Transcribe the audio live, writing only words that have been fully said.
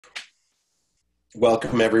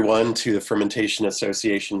Welcome everyone to the Fermentation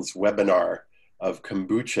Association's webinar of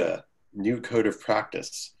Kombucha, New Code of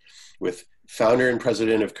Practice with founder and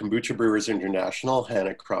president of Kombucha Brewers International,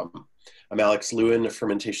 Hannah Crum. I'm Alex Lewin, a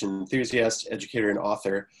fermentation enthusiast, educator, and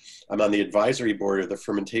author. I'm on the advisory board of the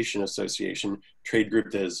Fermentation Association, trade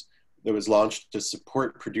group that was launched to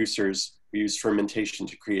support producers who use fermentation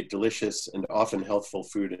to create delicious and often healthful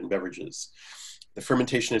food and beverages. The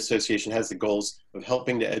Fermentation Association has the goals of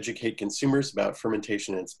helping to educate consumers about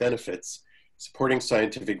fermentation and its benefits, supporting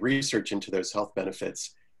scientific research into those health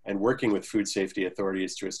benefits, and working with food safety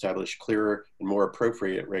authorities to establish clearer and more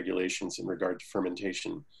appropriate regulations in regard to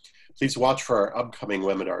fermentation. Please watch for our upcoming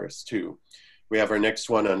webinars too. We have our next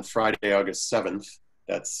one on Friday, August 7th.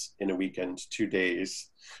 That's in a weekend, 2 days,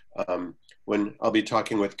 when I'll be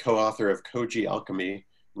talking with co-author of Koji Alchemy,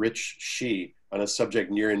 Rich Shi, on a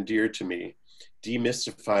subject near and dear to me: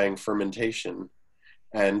 demystifying fermentation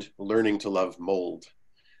and learning to love mold.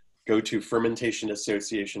 Go to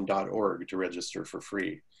fermentationassociation.org to register for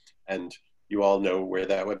free. And you all know where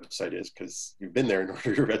that website is because you've been there in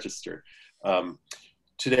order to register.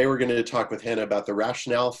 Today we're going to talk with Hannah about the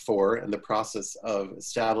rationale for and the process of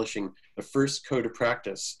establishing the first code of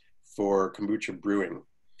practice for kombucha brewing.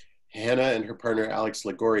 Hannah and her partner Alex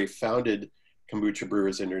Ligori founded Kombucha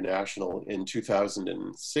Brewers International in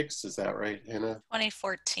 2006, is that right, Hannah?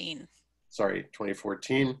 2014. Sorry,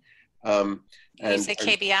 2014. You say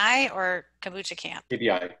KBI or Kombucha Camp?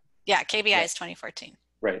 KBI. Yeah, KBI is 2014.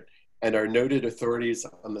 Right, and are noted authorities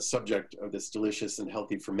on the subject of this delicious and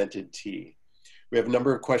healthy fermented tea. We have a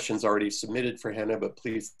number of questions already submitted for Hannah, but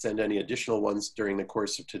please send any additional ones during the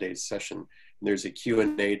course of today's session. And there's a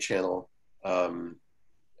Q&A channel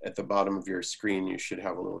at the bottom of your screen. You should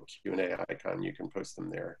have a little Q&A icon. You can post them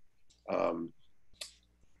there.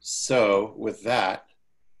 So with that,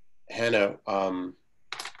 Hannah, tell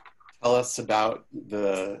us about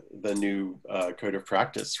the new code of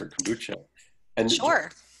practice for kombucha. And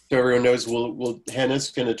sure. So everyone knows,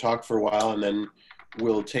 Hannah's going to talk for a while, and then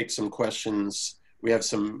we'll take some questions. We have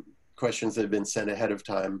some questions that have been sent ahead of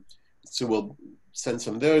time, so we'll send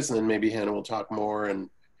some of those, and then maybe Hannah will talk more, and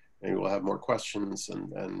maybe we'll have more questions,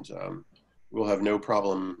 and we'll have no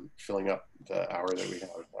problem filling up the hour that we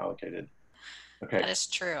have allocated. Okay. That is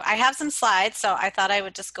true. I have some slides, so I thought I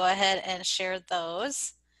would just go ahead and share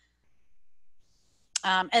those.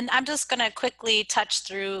 And I'm just going to quickly touch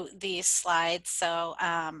through these slides. So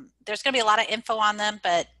there's going to be a lot of info on them,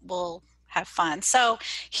 but we'll have fun. So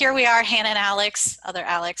here we are, Hannah and Alex, other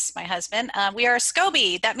Alex, my husband. We are a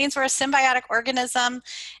SCOBY. That means we're a symbiotic organism.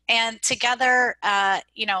 And together,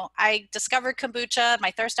 you know, I discovered kombucha.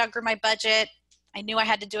 My thirst outgrew my budget. I knew I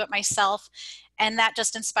had to do it myself. And that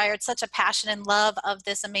just inspired such a passion and love of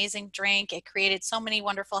this amazing drink. It created so many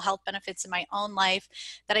wonderful health benefits in my own life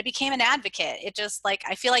that I became an advocate. It just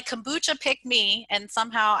I feel like kombucha picked me, and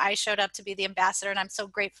somehow I showed up to be the ambassador, and I'm so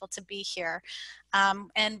grateful to be here.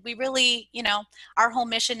 And we really, you know, our whole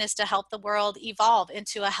mission is to help the world evolve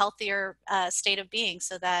into a healthier state of being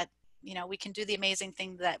so that, you know, we can do the amazing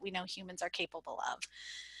thing that we know humans are capable of.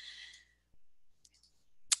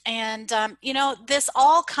 And, you know, this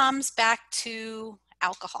all comes back to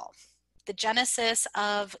alcohol. The genesis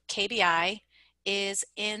of KBI is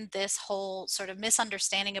in this whole sort of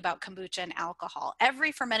misunderstanding about kombucha and alcohol.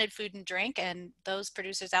 Every fermented food and drink, and those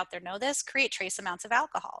producers out there know this, create trace amounts of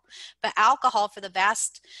alcohol. But alcohol, for the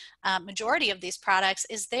vast majority of these products,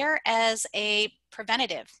 is there as a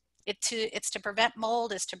preventative. It's to prevent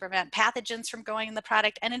mold, it's to prevent pathogens from going in the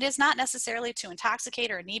product, and it is not necessarily to intoxicate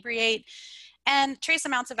or inebriate. And trace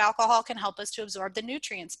amounts of alcohol can help us to absorb the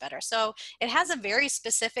nutrients better. So it has a very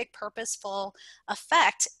specific, purposeful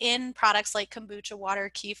effect in products like kombucha,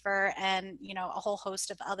 water, kefir, and, you know, a whole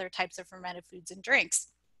host of other types of fermented foods and drinks.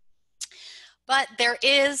 But there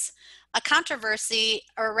is a controversy,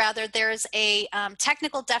 or rather there's a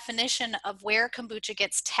technical definition of where kombucha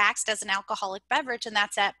gets taxed as an alcoholic beverage, and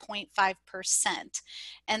that's at 0.5%.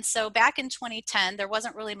 And so back in 2010, there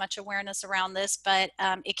wasn't really much awareness around this, but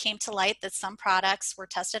it came to light that some products were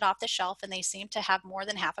tested off the shelf and they seemed to have more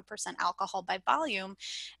than 0.5% alcohol by volume.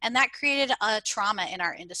 And that created a trauma in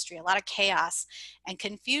our industry, a lot of chaos and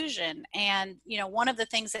confusion. And, you know, one of the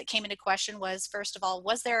things that came into question was, first of all,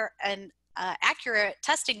 was there an accurate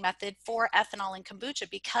testing method for ethanol in kombucha?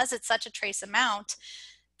 Because it's such a trace amount,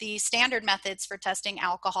 the standard methods for testing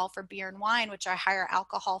alcohol for beer and wine, which are higher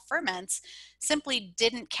alcohol ferments, simply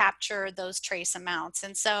didn't capture those trace amounts.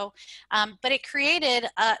 And so, but it created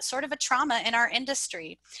a sort of a trauma in our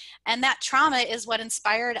industry. And that trauma is what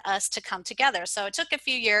inspired us to come together. So it took a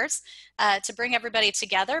few years to bring everybody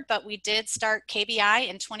together, but we did start KBI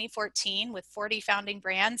in 2014 with 40 founding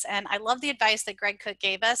brands. And I love the advice that Greg Cook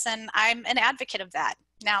gave us, and I'm an advocate of that.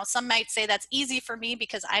 Now, some might say that's easy for me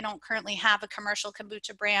because I don't currently have a commercial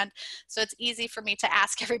kombucha brand. So it's easy for me to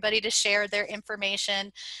ask everybody to share their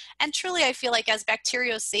information. And truly, I feel like as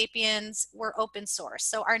bacteriosapiens, we're open source.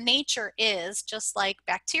 So our nature is just like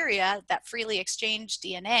bacteria that freely exchange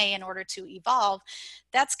DNA in order to evolve.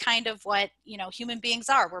 That's kind of what, you know, human beings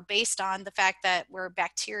are. We're based on the fact that we're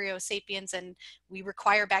bacteriosapiens and we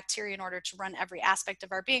require bacteria in order to run every aspect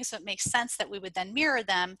of our being. So it makes sense that we would then mirror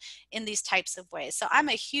them in these types of ways. So I'm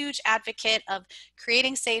a huge advocate of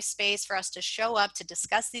creating safe space for us to show up, to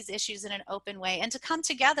discuss these issues in an open way, and to come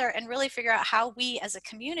together and really figure out how we as a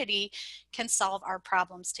community can solve our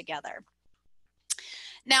problems together.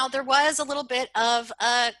 Now, there was a little bit of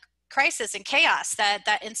a crisis and chaos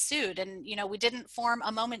that ensued, and you know, we didn't form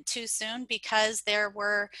a moment too soon because there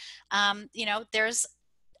were you know, there's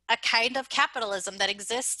a kind of capitalism that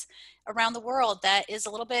exists around the world that is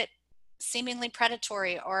a little bit seemingly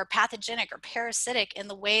predatory or pathogenic or parasitic in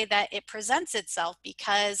the way that it presents itself,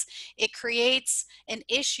 because it creates an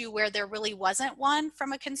issue where there really wasn't one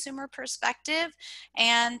from a consumer perspective.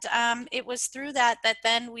 And it was through that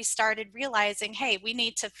then we started realizing, hey, we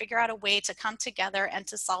need to figure out a way to come together and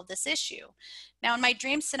to solve this issue. Now, in my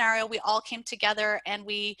dream scenario, we all came together and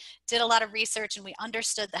we did a lot of research, and we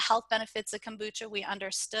understood the health benefits of kombucha. We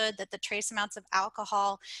understood that the trace amounts of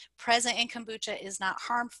alcohol present in kombucha is not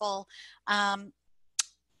harmful.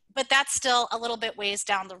 But that's still a little bit ways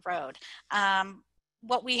down the road.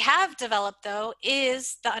 What we have developed, though,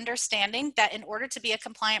 is the understanding that in order to be a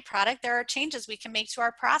compliant product, there are changes we can make to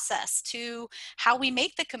our process, to how we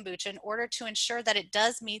make the kombucha in order to ensure that it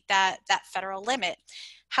does meet that federal limit.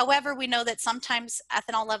 However, we know that sometimes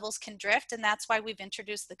ethanol levels can drift, and that's why we've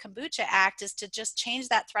introduced the Kombucha Act, is to just change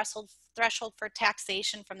that threshold for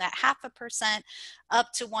taxation from that 0.5% up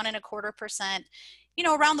to 1.25%. You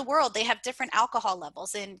know, around the world, they have different alcohol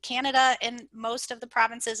levels. In Canada, in most of the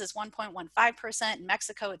provinces, is 1.15%. In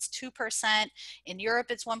Mexico, it's 2%. In Europe,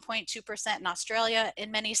 it's 1.2%. In Australia, in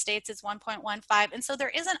many states, it's 1.15%. And so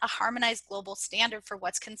there isn't a harmonized global standard for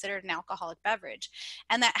what's considered an alcoholic beverage.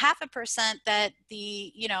 And that 0.5% that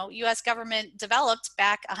the U.S. government developed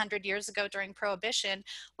back 100 years ago during Prohibition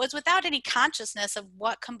was without any consciousness of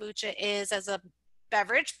what kombucha is as a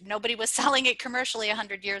beverage. Nobody was selling it commercially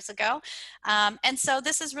 100 years ago. And so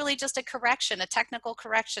this is really just a correction, a technical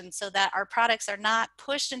correction, so that our products are not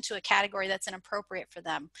pushed into a category that's inappropriate for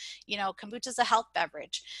them. You know, kombucha is a health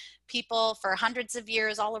beverage. People for hundreds of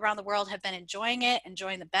years all around the world have been enjoying it,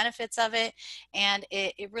 enjoying the benefits of it, and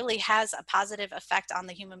it really has a positive effect on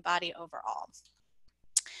the human body overall.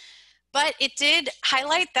 But it did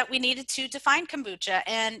highlight that we needed to define kombucha.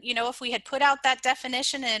 And, you know, if we had put out that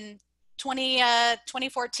definition in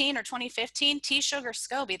 2014 or 2015, tea, sugar,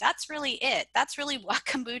 SCOBY, that's really it. That's really what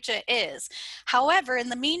kombucha is. However, in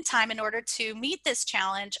the meantime, in order to meet this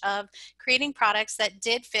challenge of creating products that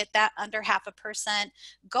did fit that under 0.5%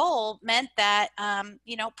 goal, meant that,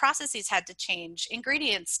 you know, processes had to change,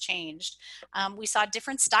 ingredients changed. We saw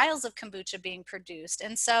different styles of kombucha being produced.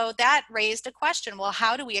 And so that raised a question, well,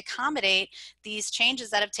 how do we accommodate these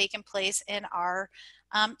changes that have taken place in our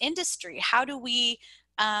industry? How do we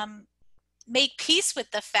make peace with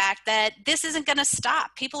the fact that this isn't going to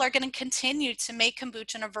stop? People are going to continue to make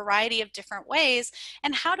kombucha in a variety of different ways.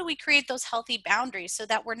 And how do we create those healthy boundaries so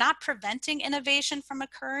that we're not preventing innovation from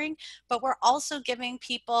occurring, but we're also giving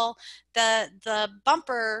people the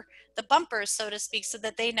bumpers, so to speak, so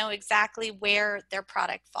that they know exactly where their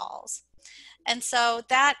product falls. And so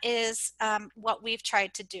that is what we've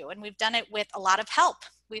tried to do. And we've done it with a lot of help.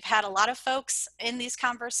 We've had a lot of folks in these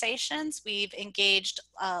conversations. We've engaged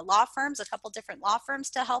law firms, a couple different law firms,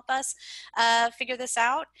 to help us figure this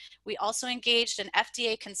out. We also engaged an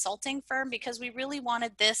FDA consulting firm because we really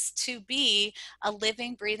wanted this to be a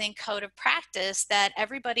living, breathing code of practice that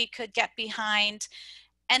everybody could get behind.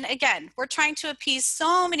 And again, we're trying to appease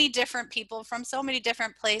so many different people from so many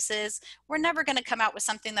different places. We're never going to come out with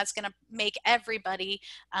something that's going to make everybody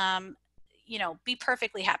you know, be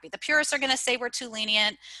perfectly happy. The purists are going to say we're too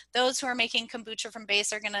lenient. Those who are making kombucha from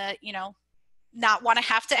base are going to, you know, not want to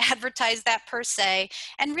have to advertise that per se.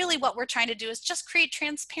 And really what we're trying to do is just create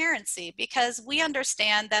transparency, because we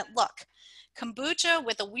understand that, look, Kombucha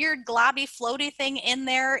with a weird globby floaty thing in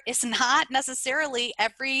there is not necessarily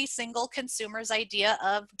every single consumer's idea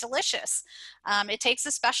of delicious. It takes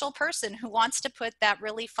a special person who wants to put that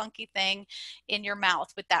really funky thing in your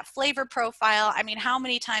mouth with that flavor profile. I mean, how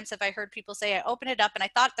many times have I heard people say, I opened it up and I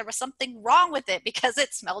thought there was something wrong with it because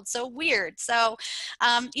it smelled so weird. So,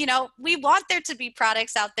 you know, we want there to be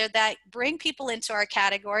products out there that bring people into our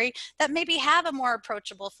category that maybe have a more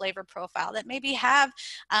approachable flavor profile, that maybe have,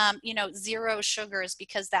 you know, zero sugars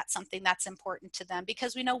because that's something that's important to them.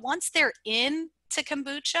 Because we know once they're in to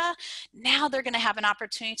kombucha, now they're going to have an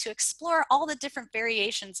opportunity to explore all the different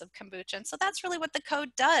variations of kombucha. And so that's really what the code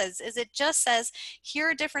does, is it just says, here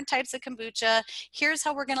are different types of kombucha, here's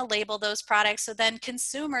how we're going to label those products, so then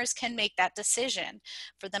consumers can make that decision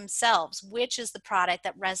for themselves, which is the product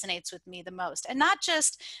that resonates with me the most. And not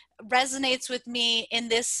just resonates with me in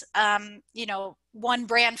this, you know, one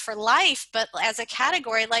brand for life, but as a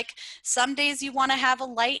category. Like some days you want to have a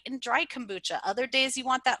light and dry kombucha, other days you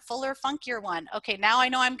want that fuller, funkier one. Okay, now I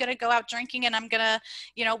know I'm going to go out drinking and I'm going to,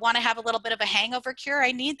 you know, want to have a little bit of a hangover cure.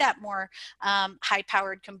 I need that more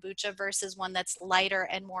high-powered kombucha versus one that's lighter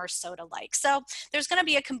and more soda-like. So there's going to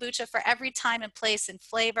be a kombucha for every time and place and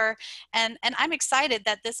flavor, and I'm excited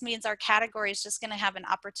that this means our category is just going to have an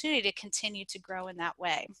opportunity to continue to grow in that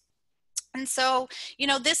way. And so, you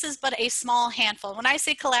know, this is but a small handful. When I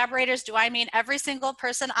say collaborators, do I mean every single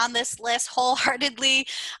person on this list wholeheartedly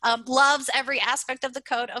loves every aspect of the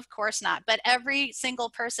code? Of course not. But every single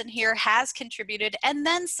person here has contributed, and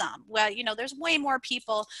then some. Well, you know, there's way more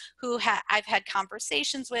people who I've had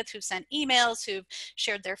conversations with, who've sent emails, who've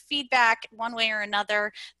shared their feedback one way or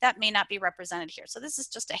another, that may not be represented here. So this is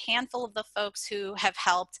just a handful of the folks who have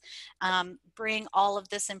helped bring all of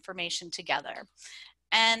this information together.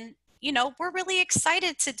 And you know, we're really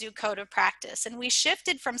excited to do code of practice, and we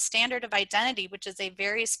shifted from standard of identity, which is a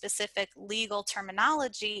very specific legal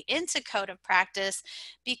terminology, into code of practice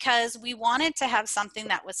because we wanted to have something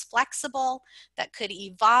that was flexible, that could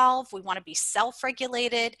evolve. We want to be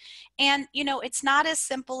self-regulated, and you know, it's not as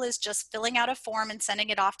simple as just filling out a form and sending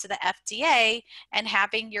it off to the FDA and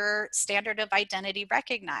having your standard of identity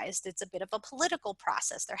recognized. It's a bit of a political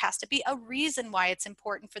process. There has to be a reason why it's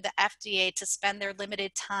important for the FDA to spend their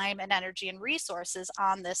limited time and energy and resources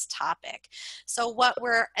on this topic. So what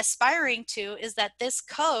we're aspiring to is that this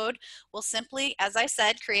code will simply, as I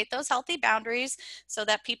said, create those healthy boundaries so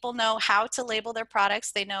that people know how to label their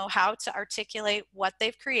products, they know how to articulate what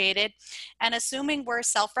they've created. And assuming we're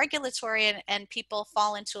self-regulatory and people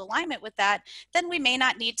fall into alignment with that, then we may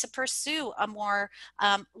not need to pursue a more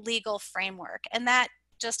legal framework. And that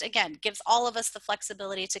just, again, gives all of us the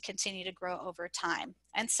flexibility to continue to grow over time.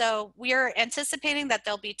 And so we're anticipating that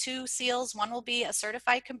there'll be two seals. One will be a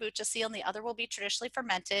certified kombucha seal and the other will be traditionally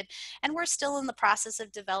fermented. And we're still in the process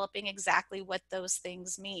of developing exactly what those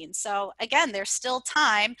things mean. So again, there's still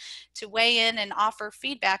time to weigh in and offer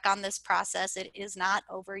feedback on this process. It is not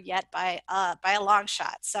over yet by a long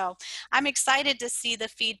shot. So I'm excited to see the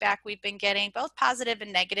feedback we've been getting, both positive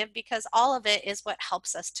and negative, because all of it is what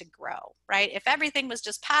helps us to grow, right? If everything was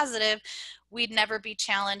just positive, we'd never be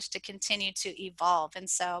challenged to continue to evolve. And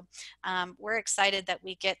so we're excited that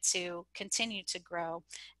we get to continue to grow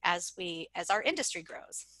as our industry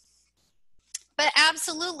grows. But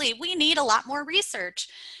absolutely, we need a lot more research.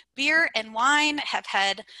 Beer and wine have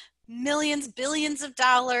had millions, billions of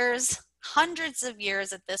dollars, hundreds of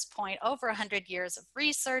years at this point, over 100 years of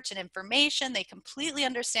research and information. They completely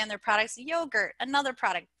understand their products. Yogurt, another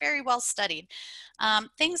product, very well studied.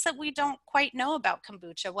 Things that we don't quite know about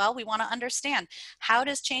kombucha. Well, we want to understand, how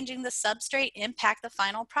does changing the substrate impact the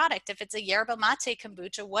final product? If it's a yerba mate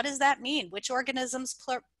kombucha, what does that mean? Which organisms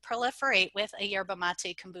proliferate with a yerba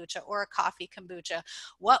mate kombucha or a coffee kombucha?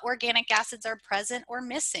 What organic acids are present or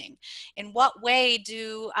missing? In what way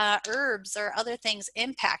do herbs or other things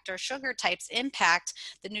impact, or sugar types impact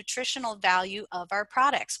the nutritional value of our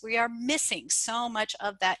products? We are missing so much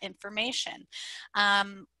of that information.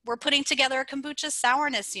 We're putting together a kombucha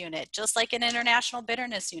sourness unit, just like an international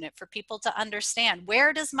bitterness unit, for people to understand,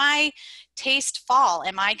 where does my taste fall?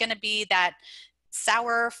 Am I going to be that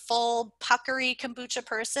sour, full, puckery kombucha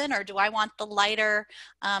person, or do I want the lighter,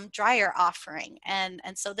 drier offering? And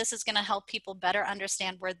so this is going to help people better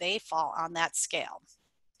understand where they fall on that scale.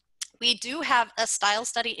 We do have a style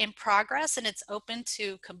study in progress, and it's open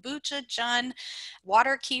to kombucha, jun,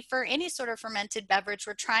 water kefir, any sort of fermented beverage.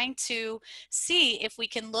 We're trying to see if we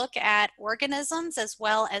can look at organisms as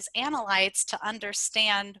well as analytes to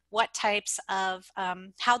understand what types of,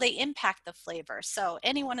 how they impact the flavor. So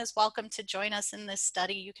anyone is welcome to join us in this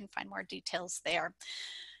study. You can find more details there.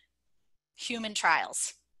 Human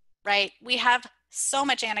trials. Right? We have so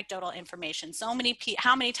much anecdotal information.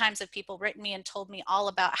 How many times have people written me and told me all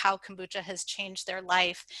about how kombucha has changed their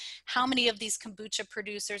life? How many of these kombucha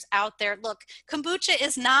producers out there? Look, kombucha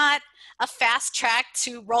is not a fast track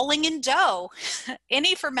to rolling in dough.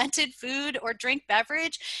 Any fermented food or drink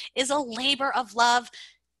beverage is a labor of love,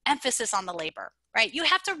 emphasis on the labor, right? You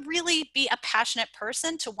have to really be a passionate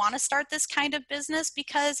person to want to start this kind of business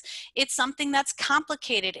because it's something that's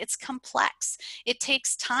complicated, it's complex, it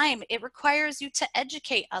takes time, it requires you to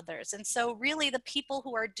educate others. And so really the people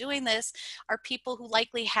who are doing this are people who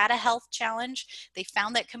likely had a health challenge. They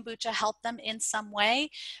found that kombucha helped them in some way,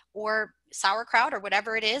 or sauerkraut or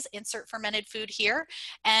whatever it is, insert fermented food here.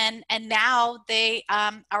 And now they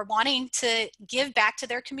are wanting to give back to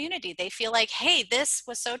their community. They feel like, hey, this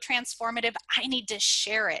was so transformative, I need to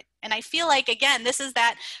share it. And I feel like, again, this is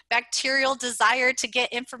that bacterial desire to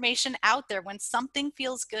get information out there. When something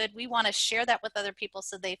feels good, we want to share that with other people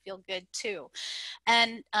so they feel good too.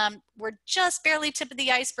 And we're just barely tip of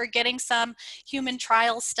the iceberg getting some human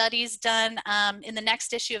trial studies done. In the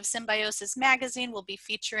next issue of Symbiosis magazine, we'll be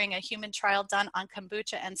featuring a human trial done on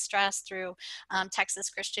kombucha and stress through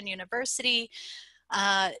Texas Christian University.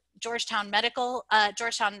 Georgetown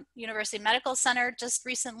University Medical Center just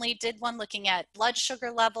recently did one looking at blood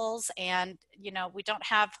sugar levels, and we don't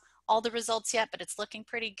have all the results yet, but it's looking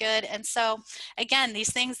pretty good. And so again,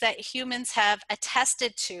 these things that humans have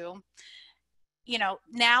attested to,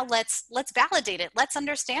 now let's validate it, let's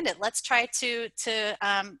understand it, let's try to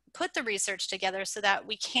put the research together so that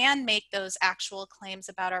we can make those actual claims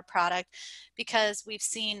about our product, because we've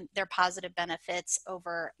seen their positive benefits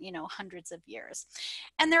over hundreds of years.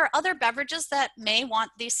 And there are other beverages that may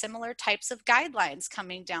want these similar types of guidelines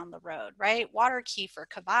coming down the road, right? Water kefir,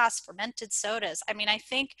 kvass, fermented sodas. I mean, I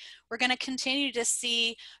think we're going to continue to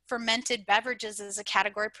see fermented beverages as a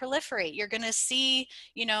category proliferate. You're going to see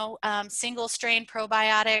single strain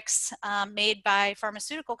probiotics made by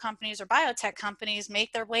pharmaceutical companies or biotech companies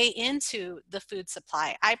make their way into the food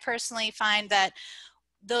supply. I personally find that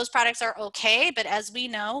those products are okay, but as we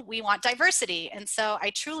know, we want diversity. And so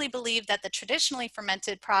I truly believe that the traditionally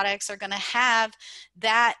fermented products are going to have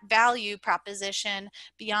that value proposition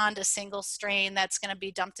beyond a single strain that's going to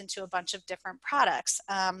be dumped into a bunch of different products.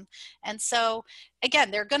 And so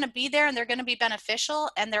again, they're going to be there and they're going to be beneficial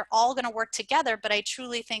and they're all going to work together. But I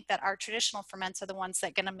truly think that our traditional ferments are the ones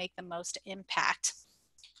that are going to make the most impact.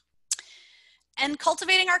 And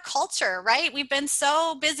cultivating our culture, right? We've been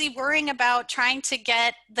so busy worrying about trying to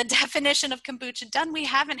get the definition of kombucha done, we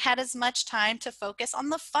haven't had as much time to focus on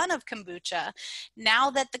the fun of kombucha. Now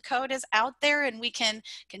that the code is out there and we can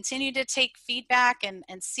continue to take feedback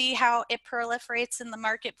and see how it proliferates in the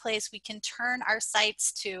marketplace, we can turn our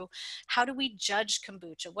sights to how do we judge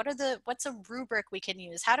kombucha? What's a rubric we can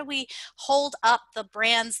use? How do we hold up the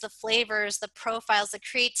brands, the flavors, the profiles, the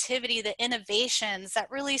creativity, the innovations that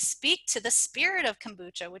really speak to the spirit of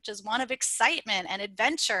kombucha, which is one of excitement and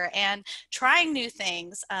adventure and trying new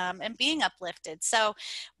things and being uplifted. So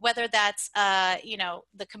whether that's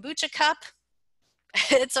the kombucha cup,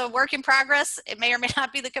 it's a work in progress. It may or may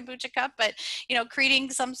not be the kombucha cup, but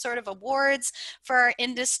creating some sort of awards for our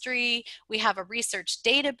industry. We have a research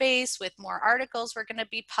database with more articles we're going to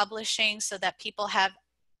be publishing so that people have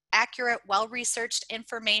accurate, well-researched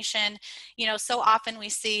information. So often we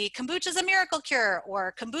see kombucha's a miracle cure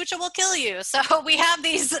or kombucha will kill you. So we have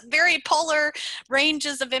these very polar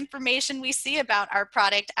ranges of information we see about our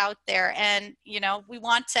product out there. And, we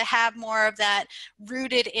want to have more of that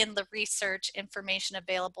rooted in the research information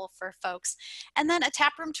available for folks. And then a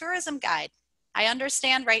taproom tourism guide. I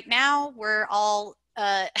understand right now we're all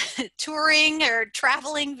touring or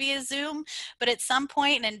traveling via Zoom, but at some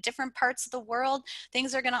point and in different parts of the world,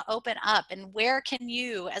 things are going to open up. And where can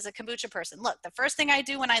you, as a kombucha person, look, the first thing I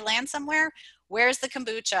do when I land somewhere, where's the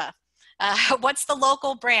kombucha? What's the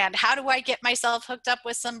local brand? How do I get myself hooked up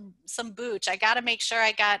with some booch? I got to make sure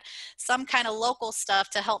I got some kind of local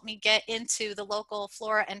stuff to help me get into the local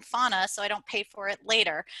flora and fauna so I don't pay for it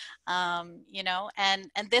later. And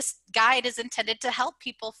this guide is intended to help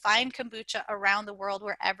people find kombucha around the world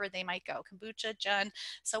wherever they might go. Kombucha, Jun.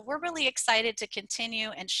 So we're really excited to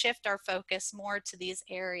continue and shift our focus more to these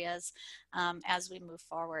areas as we move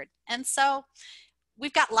forward. And so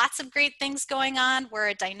we've got lots of great things going on. We're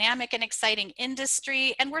a dynamic and exciting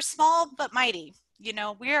industry, and we're small but mighty.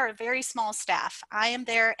 We are a very small staff. I am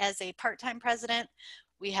there as a part-time president.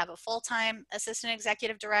 We have a full-time assistant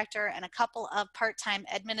executive director and a couple of part-time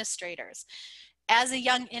administrators. as a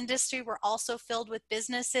young industry, we're also filled with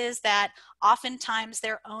businesses that oftentimes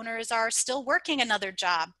their owners are still working another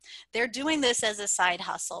job. They're doing this as a side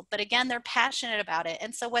hustle, but again, they're passionate about it.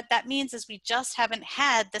 And so what that means is we just haven't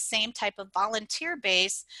had the same type of volunteer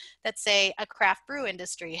base that, say, a craft brew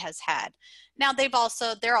industry has had. Now they're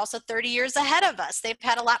also 30 years ahead of us. They've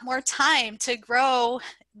had a lot more time to grow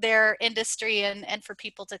their industry and for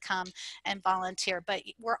people to come and volunteer. But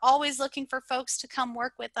we're always looking for folks to come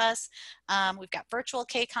work with us. We've got virtual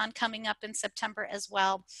KCON coming up in September as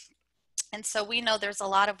well. And so we know there's a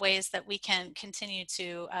lot of ways that we can continue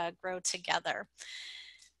to grow together.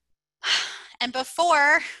 And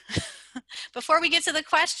before we get to the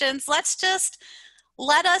questions,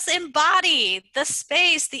 let us embody the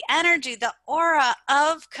space, the energy, the aura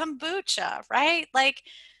of kombucha, right? Like,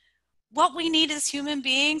 what we need as human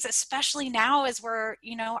beings, especially now as we're,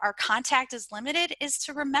 our contact is limited, is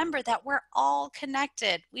to remember that we're all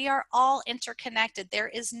connected. We are all interconnected. There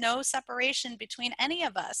is no separation between any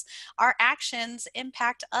of us. Our actions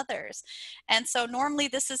impact others. And so normally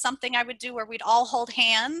this is something I would do where we'd all hold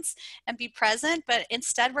hands and be present, but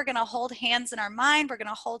instead we're going to hold hands in our mind. We're going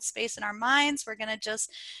to hold space in our minds. We're going to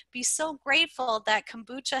just be so grateful that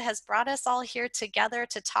kombucha has brought us all here together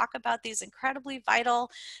to talk about these incredibly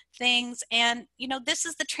vital things. And this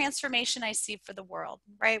is the transformation I see for the world,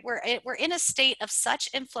 right? We're in a state of such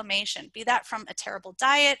inflammation, be that from a terrible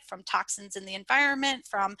diet, from toxins in the environment,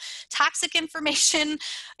 from toxic information,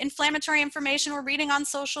 inflammatory information we're reading on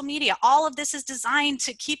social media. All of this is designed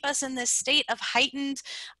to keep us in this state of heightened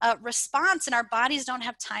response, and our bodies don't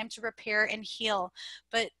have time to repair and heal.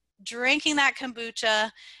 But drinking that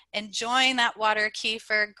kombucha, enjoying that water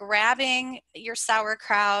kefir, grabbing your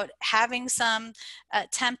sauerkraut, having some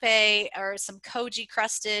tempeh or some koji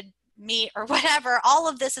crusted meat or whatever, all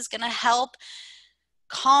of this is going to help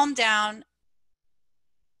calm down,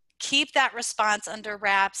 keep that response under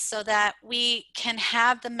wraps so that we can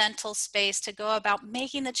have the mental space to go about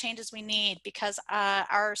making the changes we need, because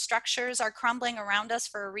our structures are crumbling around us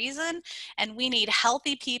for a reason, and we need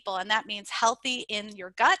healthy people. And that means healthy in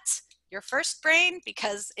your gut, your first brain,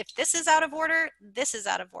 because if this is out of order, this is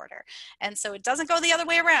out of order. And so it doesn't go the other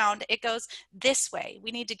way around. It goes this way.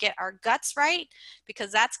 We need to get our guts right,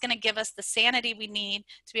 because that's going to give us the sanity we need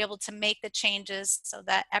to be able to make the changes so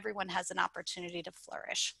that everyone has an opportunity to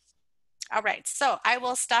flourish. All right, so I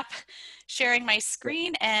will stop sharing my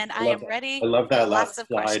screen, and I am ready I love that for last lots of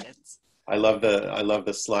slide. questions. I love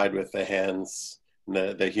the slide with the hands,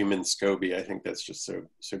 and the human SCOBY. I think that's just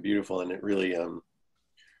so beautiful, and it really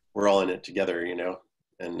we're all in it together,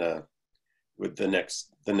 and with the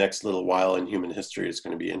next little while in human history is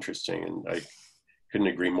going to be interesting. And I couldn't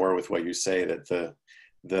agree more with what you say, that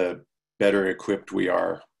the better equipped we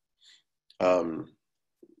are,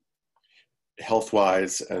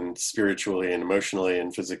 health-wise and spiritually and emotionally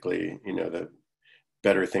and physically, the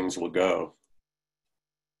better things will go.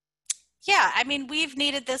 Yeah, I mean, we've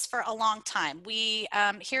needed this for a long time. We,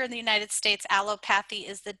 here in the United States, allopathy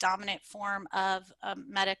is the dominant form of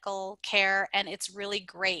medical care, and it's really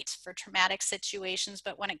great for traumatic situations.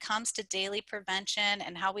 But when it comes to daily prevention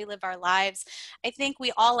and how we live our lives, I think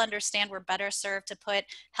we all understand we're better served to put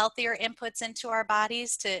healthier inputs into our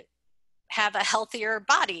bodies to have a healthier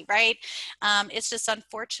body, right? It's just,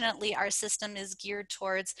 unfortunately, our system is geared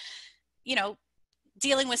towards,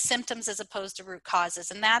 dealing with symptoms as opposed to root causes.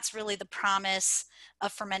 And that's really the promise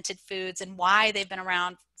of fermented foods, and why they've been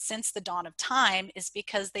around since the dawn of time, is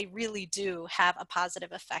because they really do have a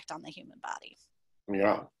positive effect on the human body.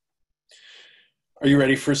 Yeah. Are you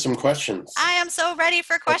ready for some questions? I am so ready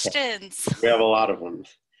for questions. Okay. We have a lot of them.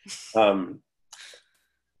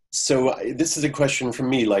 So this is a question from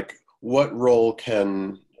me, like, what role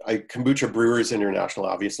can Kombucha Brewers International,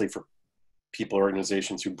 obviously for people,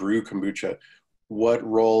 organizations who brew kombucha, what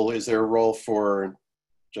role is there a role for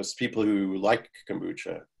just people who like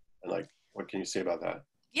kombucha? And like, what can you say about that?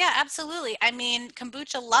 Yeah, absolutely. I mean,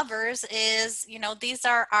 kombucha lovers is, these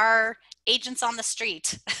are our agents on the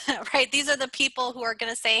street, right? These are the people who are going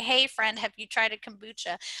to say, hey, friend, have you tried a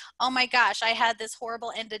kombucha? Oh my gosh, I had this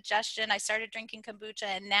horrible indigestion. I started drinking kombucha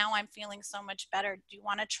and now I'm feeling so much better. Do you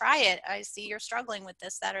want to try it? I see you're struggling with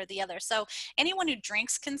this, that, or the other. So anyone who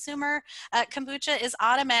drinks kombucha is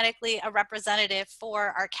automatically a representative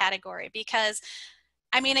for our category, because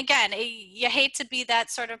I mean, again, you hate to be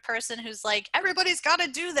that sort of person who's like, everybody's got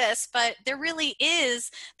to do this, but there really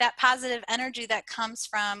is that positive energy that comes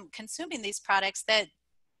from consuming these products that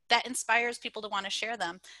inspires people to want to share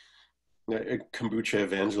them. Kombucha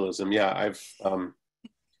evangelism. Yeah,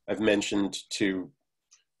 I've mentioned to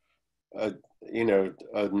a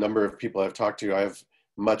number of people I've talked to. I have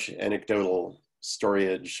much anecdotal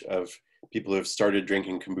storage of people who have started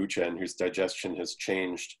drinking kombucha and whose digestion has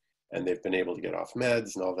changed and they've been able to get off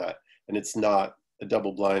meds and all that. And it's not a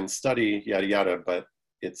double-blind study, yada, yada, but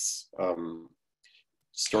it's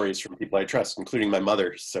stories from people I trust, including my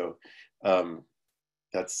mother. So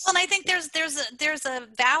that's. Well, and I think there's a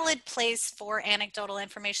valid place for anecdotal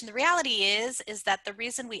information. The reality is that the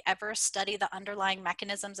reason we ever study the underlying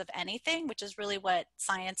mechanisms of anything, which is really what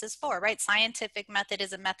science is for, right? Scientific method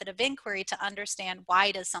is a method of inquiry to understand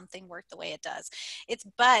why does something work the way it does.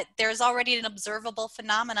 But there's already an observable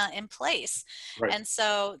phenomena in place. Right. And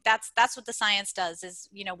so that's what the science does is,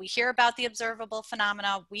 we hear about the observable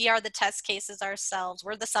phenomena. We are the test cases ourselves.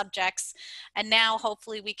 We're the subjects. And now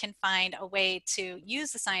hopefully we can find a way to use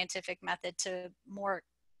the scientific method to more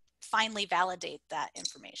finely validate that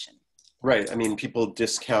information. Right. I mean, people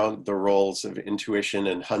discount the roles of intuition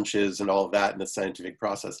and hunches and all of that in the scientific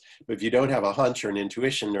process. But if you don't have a hunch or an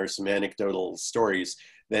intuition or some anecdotal stories,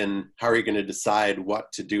 then how are you going to decide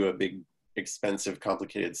what to do a big, expensive,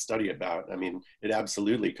 complicated study about? I mean, it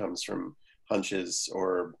absolutely comes from hunches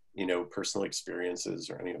or, personal experiences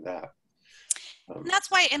or any of that. And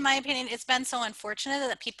that's why, in my opinion, it's been so unfortunate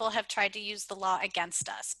that people have tried to use the law against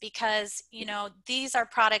us because, these are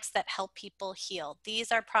products that help people heal.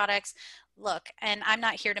 These are products, look, and I'm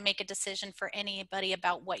not here to make a decision for anybody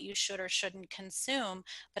about what you should or shouldn't consume,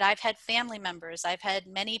 but I've had family members, I've had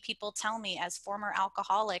many people tell me as former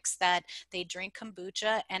alcoholics that they drink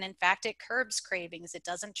kombucha and in fact it curbs cravings, it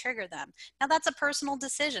doesn't trigger them. Now that's a personal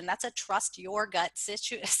decision. That's a trust your gut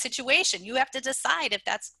situation. You have to decide if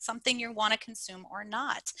that's something you want to consume or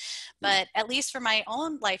not. But at least for my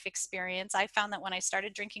own life experience, I found that when I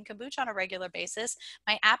started drinking kombucha on a regular basis,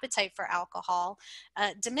 my appetite for alcohol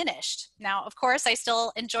diminished. Now, of course, I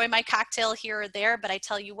still enjoy my cocktail here or there, but I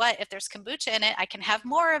tell you what, if there's kombucha in it, I can have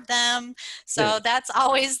more of them. So that's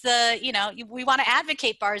always we want to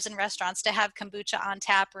advocate bars and restaurants to have kombucha on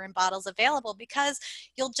tap or in bottles available because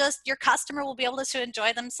your customer will be able to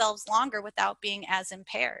enjoy themselves longer without being as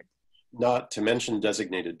impaired. Not to mention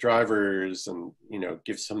designated drivers and,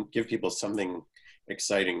 give people something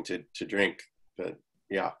exciting to drink. But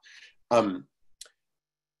yeah.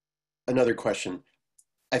 Another question.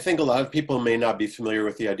 I think a lot of people may not be familiar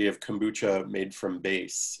with the idea of kombucha made from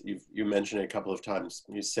base. You mentioned it a couple of times.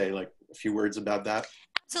 Can you say like a few words about that?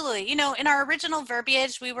 Absolutely. In our original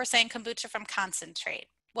verbiage, we were saying kombucha from concentrate.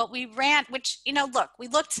 What we ran, we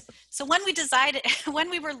looked, so when we decided, when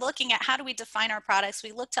we were looking at how do we define our products,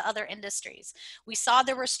 we looked to other industries. We saw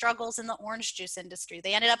there were struggles in the orange juice industry.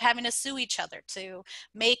 They ended up having to sue each other to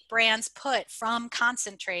make brands put from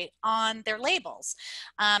concentrate on their labels.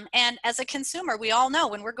 And as a consumer, we all know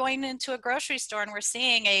when we're going into a grocery store and we're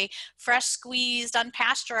seeing a fresh squeezed,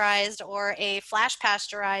 unpasteurized, or a flash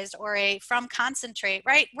pasteurized, or a from concentrate,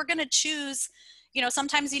 right? We're going to choose,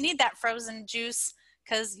 sometimes you need that frozen juice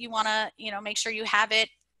because you want to, make sure you have it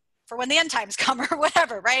for when the end times come or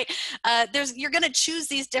whatever, right? You're going to choose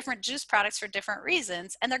these different juice products for different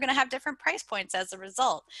reasons, and they're going to have different price points as a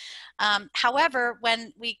result. However,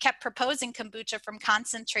 when we kept proposing kombucha from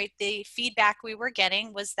concentrate, the feedback we were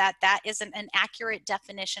getting was that isn't an accurate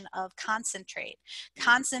definition of concentrate.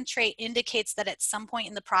 Concentrate indicates that at some point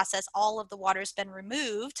in the process, all of the water's been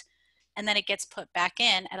removed, and then it gets put back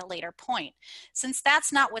in at a later point. Since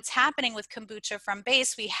that's not what's happening with kombucha from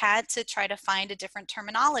base, we had to try to find a different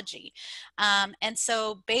terminology. And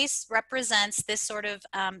so base represents this sort of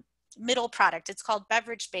middle product. It's called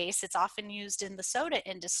beverage base. It's often used in the soda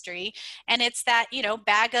industry. And it's that,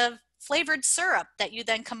 bag of flavored syrup that you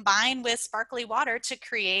then combine with sparkly water to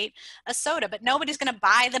create a soda. But nobody's going to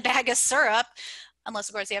buy the bag of syrup unless,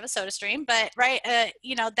 of course, you have a soda stream. But, right,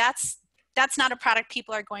 that's not a product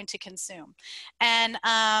people are going to consume. And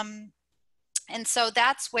so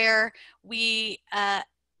that's where we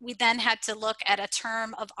then had to look at a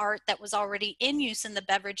term of art that was already in use in the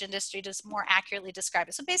beverage industry to more accurately describe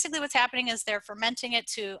it. So basically what's happening is they're fermenting it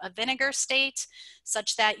to a vinegar state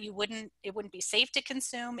such that it wouldn't be safe to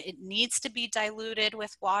consume. It needs to be diluted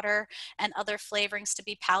with water and other flavorings to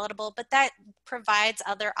be palatable, but that provides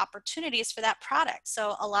other opportunities for that product.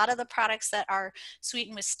 So a lot of the products that are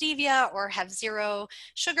sweetened with stevia or have 0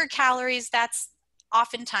 sugar calories, that's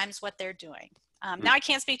oftentimes what they're doing. Now I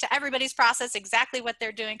can't speak to everybody's process exactly what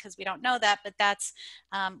they're doing because we don't know that, but that's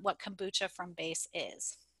what kombucha from base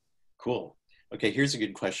is. Cool. Okay, here's a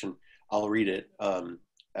good question. I'll read it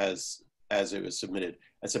as it was submitted.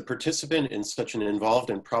 As a participant in such an involved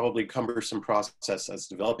and probably cumbersome process as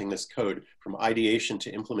developing this code from ideation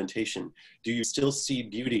to implementation, do you still see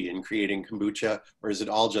beauty in creating kombucha, or is it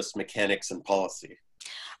all just mechanics and policy?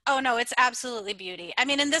 Oh no, it's absolutely beauty. I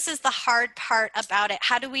mean, and this is the hard part about it.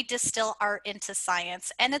 How do we distill art into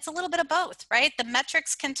science? And it's a little bit of both, right? The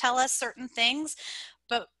metrics can tell us certain things,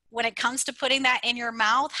 but when it comes to putting that in your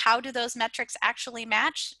mouth, how do those metrics actually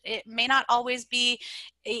match? It may not always be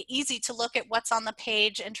easy to look at what's on the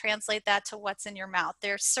page and translate that to what's in your mouth.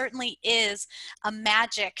 There certainly is a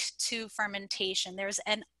magic to fermentation. There's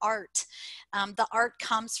an art. The art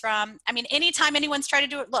comes from, I mean, anytime anyone's tried to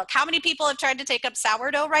do it, look, how many people have tried to take up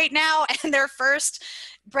sourdough right now and their first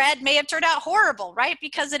bread may have turned out horrible, right?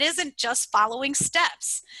 Because it isn't just following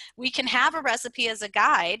steps. We can have a recipe as a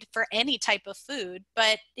guide for any type of food,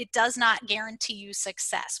 but it does not guarantee you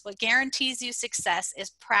success. What guarantees you success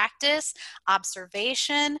is practice,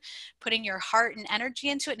 observation, putting your heart and energy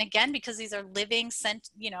into it. And again, because these are living,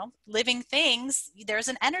 living things, there's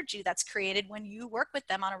an energy that's created when you work with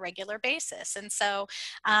them on a regular basis. And so,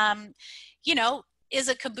 you know, is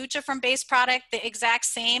a kombucha from base product the exact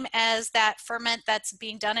same as that ferment that's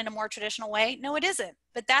being done in a more traditional way? No, it isn't.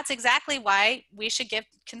 But that's exactly why we should give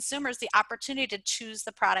consumers the opportunity to choose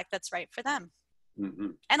the product that's right for them. Mm-hmm.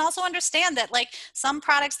 And also understand that, like, some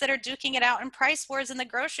products that are duking it out in price wars in the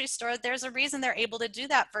grocery store, there's a reason they're able to do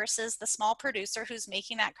that versus the small producer who's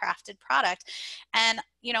making that crafted product. And,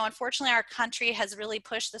 you know, unfortunately, our country has really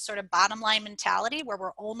pushed the sort of bottom line mentality where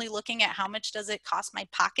we're only looking at how much does it cost my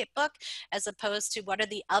pocketbook as opposed to what are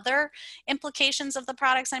the other implications of the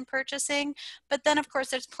products I'm purchasing. But then, of course,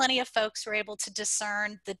 there's plenty of folks who are able to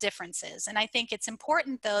discern the differences. And I think it's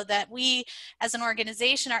important, though, that we as an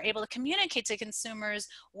organization are able to communicate to consumers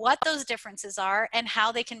what those differences are and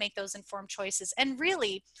how they can make those informed choices. And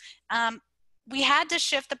really, we had to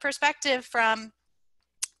shift the perspective from,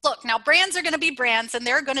 look, now brands are going to be brands and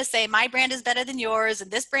they're going to say my brand is better than yours and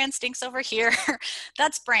this brand stinks over here.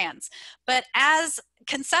 That's brands. But as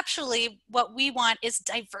conceptually, what we want is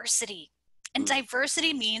diversity. And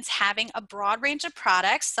diversity means having a broad range of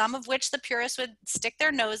products, some of which the purists would stick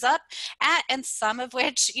their nose up at, and some of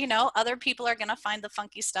which, you know, other people are going to find the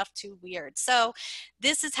funky stuff too weird. So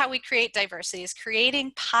this is how we create diversity, is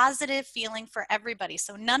creating positive feeling for everybody.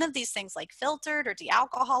 So none of these things like filtered or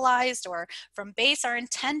de-alcoholized or from base are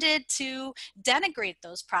intended to denigrate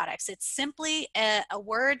those products. It's simply a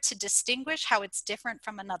word to distinguish how it's different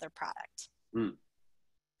from another product.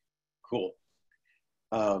 Cool.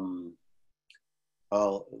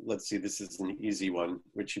 Well, let's see, this is an easy one,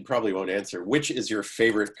 which you probably won't answer. Which is your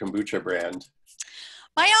favorite kombucha brand?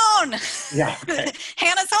 My own. Yeah. Okay.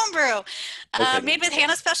 Hannah's Homebrew, Okay. made with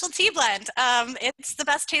Hannah's Special Tea Blend. It's the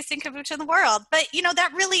best tasting kombucha in the world. But, you know,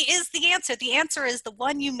 that really is the answer. The answer is the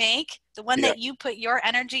one you make, the one that you put your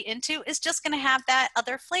energy into is just going to have that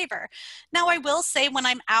other flavor. Now, I will say when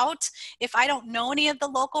I'm out, if I don't know any of the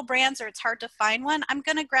local brands or it's hard to find one, I'm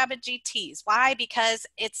going to grab a GT's. Why? Because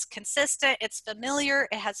it's consistent, it's familiar,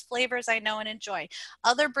 it has flavors I know and enjoy.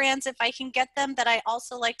 Other brands, if I can get them, that I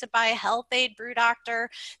also like to buy, Health Aid, Brew Doctor,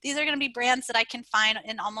 these are going to be brands that I can find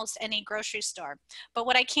in almost any grocery store. But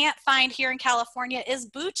what I can't find here in California is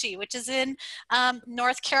Bucci, which is in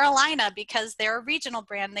North Carolina, because they're a regional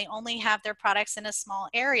brand. They only have their products in a small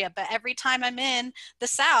area. But every time I'm in the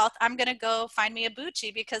South, I'm going to go find me a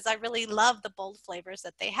Bucci because I really love the bold flavors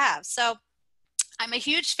that they have. So I'm a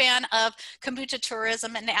huge fan of kombucha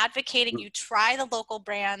tourism and advocating you try the local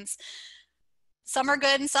brands. Some are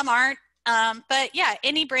good and some aren't. But yeah,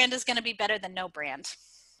 any brand is going to be better than no brand.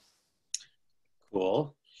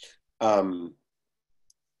 Cool.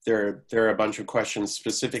 There are a bunch of questions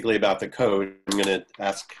specifically about the code. I'm going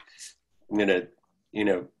to, you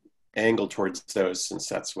know, angle towards those since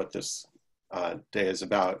that's what this day is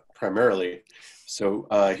about primarily. So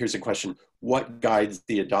here's a question. What guides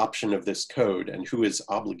the adoption of this code and who is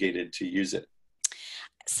obligated to use it?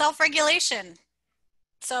 Self-regulation.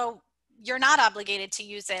 So you're not obligated to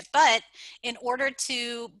use it, but in order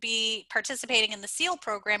to be participating in the SEAL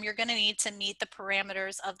program, you're going to need to meet the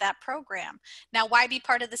parameters of that program. Now, why be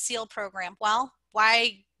part of the SEAL program? Well,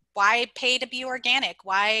 why pay to be organic?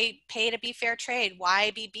 Why pay to be fair trade?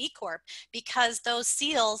 Why be B Corp? Because those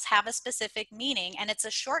seals have a specific meaning, and it's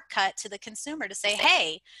a shortcut to the consumer to say,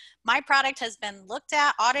 hey, my product has been looked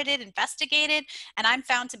at, audited, investigated, and I'm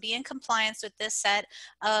found to be in compliance with this set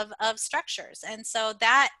of structures. And so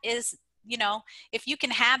that is, you know, if you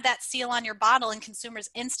can have that seal on your bottle and consumers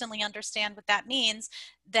instantly understand what that means,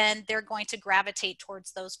 then they're going to gravitate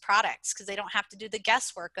towards those products because they don't have to do the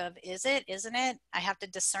guesswork of, is it, isn't it? I have to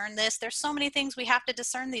discern this. There's so many things we have to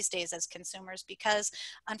discern these days as consumers because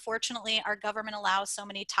unfortunately our government allows so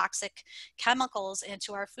many toxic chemicals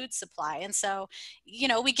into our food supply. And so, you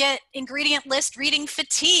know, we get ingredient list reading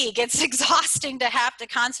fatigue. It's exhausting to have to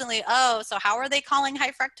constantly, oh, so how are they calling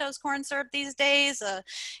high fructose corn syrup these days?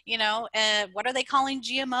 You know, what are they calling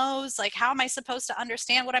GMOs? Like, how am I supposed to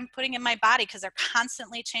understand what I'm putting in my body? Because they're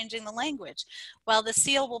constantly changing the language. Well, the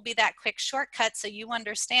seal will be that quick shortcut so you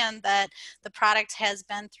understand that the product has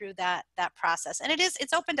been through that process. And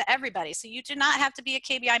it's open to everybody. So you do not have to be a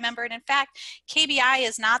KBI member. And in fact, KBI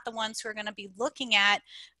is not the ones who are going to be looking at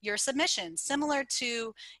your submission, similar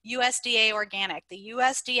to USDA organic. The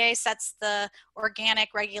USDA sets the organic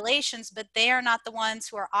regulations, but they are not the ones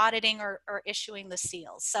who are auditing or issuing the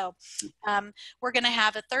seals. So we're going to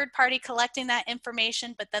have a third party collecting that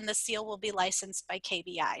information, but then the seal will be licensed by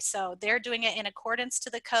KBI. So they're doing it in accordance to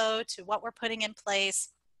the code, to what we're putting in place.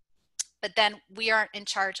 But then we aren't in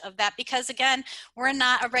charge of that because, again, we're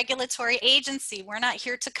not a regulatory agency. We're not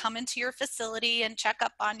here to come into your facility and check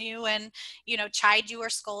up on you and, you know, chide you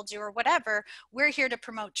or scold you or whatever. We're here to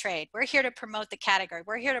promote trade. We're here to promote the category.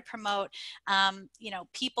 We're here to promote, you know,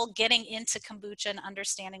 people getting into kombucha and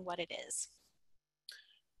understanding what it is.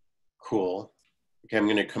 Cool. Okay, I'm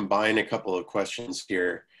going to combine a couple of questions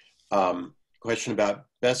here. Question about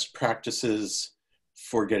best practices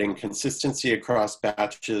for getting consistency across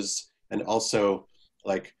batches, and also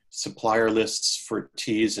like supplier lists for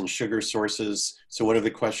teas and sugar sources. So one of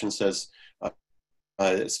the questions says,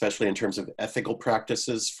 especially in terms of ethical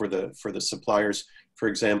practices for the suppliers. For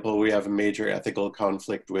example, we have a major ethical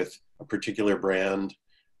conflict with a particular brand,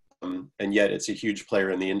 and yet it's a huge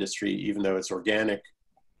player in the industry, even though it's organic.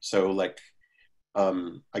 So like,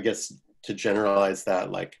 I guess to generalize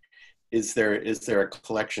that, like, is there a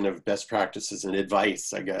collection of best practices and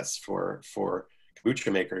advice, I guess, for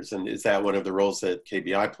kombucha makers, and is that one of the roles that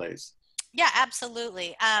KBI plays? Yeah,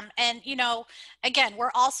 absolutely. And, you know, again,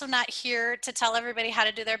 we're also not here to tell everybody how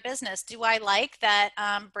to do their business. Do I like that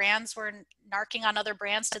brands were narking on other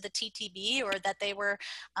brands to the TTB, or that they were,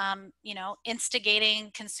 you know,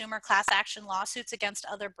 instigating consumer class action lawsuits against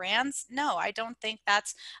other brands? No, I don't think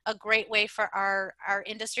that's a great way for our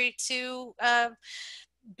industry to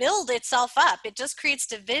build itself up. It just creates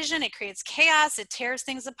division, it creates chaos, it tears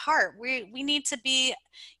things apart. We need to be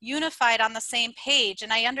unified on the same page.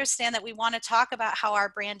 And I understand that we want to talk about how our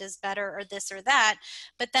brand is better or this or that,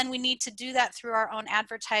 but then we need to do that through our own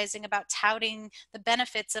advertising about touting the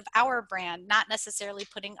benefits of our brand, not necessarily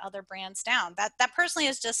putting other brands down. That personally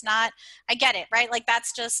is just not, I get it, right? Like,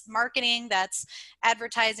 that's just marketing, that's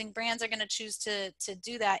advertising. Brands are going to choose to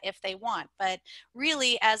do that if they want. But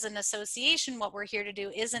really, as an association, what we're here to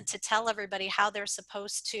do isn't to tell everybody how they're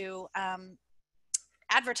supposed to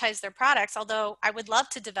advertise their products, although I would love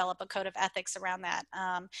to develop a code of ethics around that,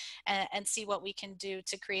 and see what we can do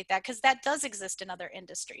to create that, because that does exist in other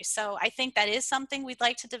industries. So I think that is something we'd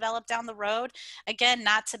like to develop down the road. Again,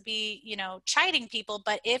 not to be, you know, chiding people,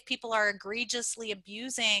 but if people are egregiously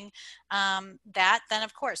abusing that, then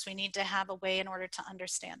of course we need to have a way in order to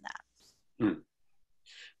understand that. Hmm.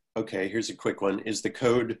 Okay, here's a quick one. Is the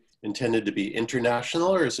code intended to be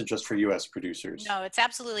international, or is it just for US producers? No, it's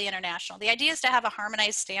absolutely international. The idea is to have a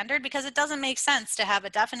harmonized standard, because it doesn't make sense to have a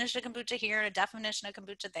definition of kombucha here and a definition of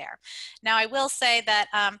kombucha there. Now, I will say that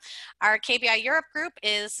our KBI Europe group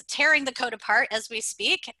is tearing the code apart as we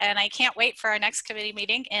speak, and I can't wait for our next committee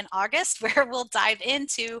meeting in August, where we'll dive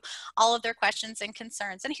into all of their questions and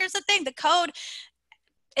concerns. And here's the thing, the code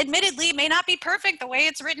admittedly may not be perfect the way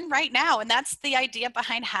it's written right now, and that's the idea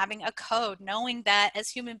behind having a code, knowing that as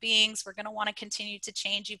human beings we're going to want to continue to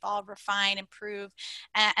change, evolve, refine, improve,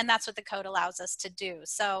 and that's what the code allows us to do.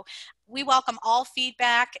 So we welcome all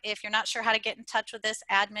feedback. If you're not sure how to get in touch with us,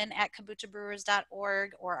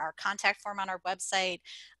 admin@kombuchabrewers.org, or our contact form on our website.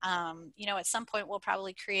 You know, at some point we'll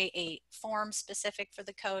probably create a form specific for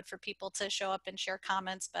the code for people to show up and share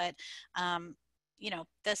comments, but you know,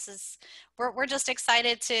 this is, we're just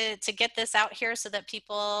excited to get this out here so that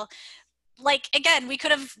people, like, again, we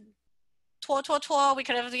could have we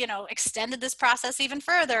could have, you know, extended this process even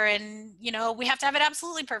further, and, you know, we have to have it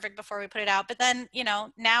absolutely perfect before we put it out. But then, you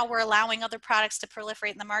know, now we're allowing other products to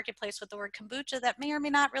proliferate in the marketplace with the word kombucha that may or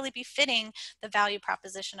may not really be fitting the value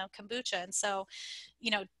proposition of kombucha. And so,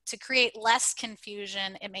 you know, to create less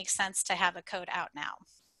confusion, it makes sense to have a code out now.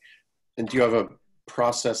 And do you have a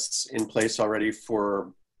process in place already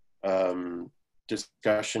for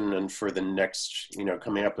discussion and for the next, you know,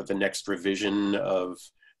 coming up with the next revision of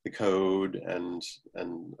the code, and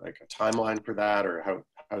like a timeline for that, or how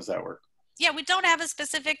does that work? Yeah, we don't have a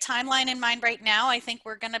specific timeline in mind right now. I think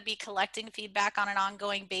we're going to be collecting feedback on an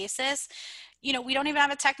ongoing basis. You know, we don't even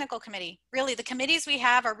have a technical committee. Really, the committees we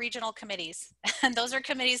have are regional committees. And those are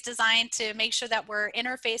committees designed to make sure that we're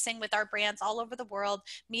interfacing with our brands all over the world,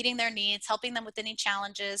 meeting their needs, helping them with any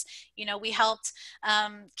challenges. You know, we helped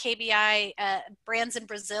KBI brands in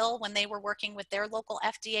Brazil when they were working with their local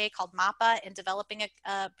FDA called MAPA in developing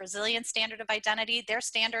a Brazilian standard of identity. Their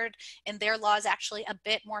standard in their law is actually a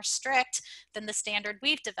bit more strict than the standard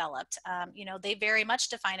we've developed. You know, they very much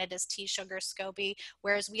define it as tea, sugar, SCOBY,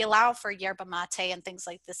 whereas we allow for yerba mate and things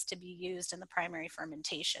like this to be used in the primary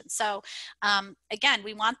fermentation. So again,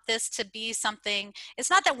 we want this to be something, it's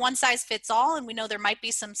not that one size fits all, and we know there might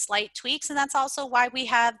be some slight tweaks, and that's also why we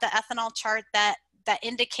have the ethanol chart that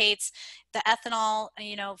indicates the ethanol,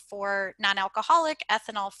 you know, for non-alcoholic,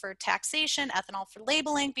 ethanol for taxation, ethanol for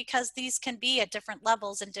labeling, because these can be at different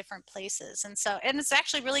levels in different places. And so, and it's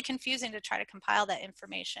actually really confusing to try to compile that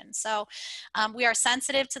information. So we are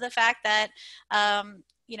sensitive to the fact that,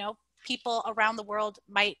 you know, people around the world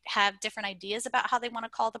might have different ideas about how they want to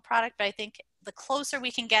call the product, but I think the closer we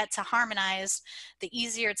can get to harmonized, the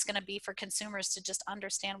easier it's going to be for consumers to just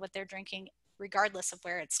understand what they're drinking, regardless of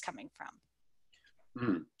where it's coming from.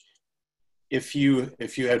 If you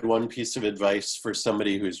had one piece of advice for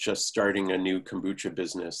somebody who's just starting a new kombucha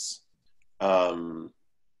business, what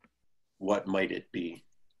might it be?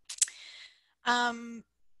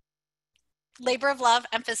 Labor of love,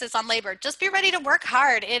 emphasis on labor. Just be ready to work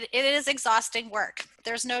hard. It is exhausting work.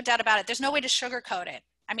 There's no doubt about it. There's no way to sugarcoat it.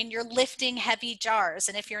 I mean, you're lifting heavy jars,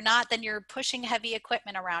 and if you're not, then you're pushing heavy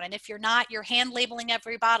equipment around, and if you're not, you're hand labeling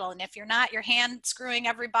every bottle, and if you're not, you're hand screwing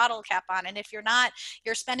every bottle cap on, and if you're not,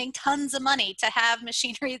 you're spending tons of money to have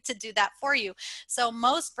machinery to do that for you. So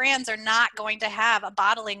most brands are not going to have a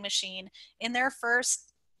bottling machine in their first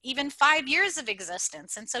even 5 years of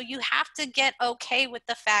existence. And so you have to get okay with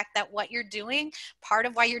the fact that what you're doing, part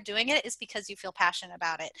of why you're doing it is because you feel passionate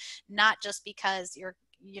about it, not just because you're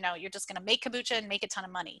just going to make kombucha and make a ton of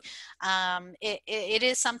money. It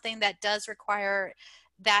is something that does require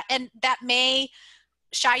that, and that may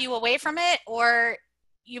shy you away from it, or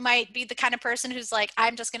you might be the kind of person who's like,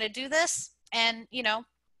 I'm just going to do this. And, you know,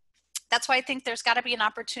 that's why I think there's got to be an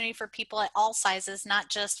opportunity for people at all sizes, not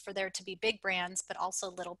just for there to be big brands, but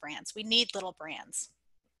also little brands. We need little brands.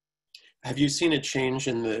 Have you seen a change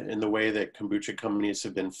in the way that kombucha companies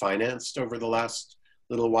have been financed over the last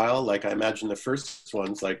little while? Like, I imagine the first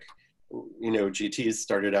ones, like, you know, GT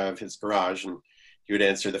started out of his garage, and he would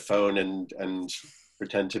answer the phone and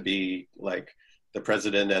pretend to be like the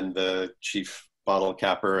president and the chief bottle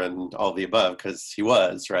capper and all the above, because he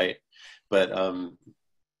was, right? But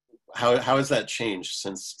how has that changed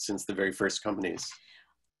since the very first companies?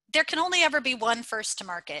 There can only ever be one first to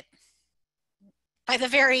market, by the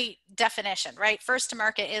very definition, right? First to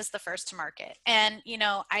market is the first to market. And, you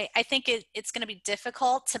know, I think it's going to be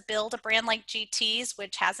difficult to build a brand like GT's,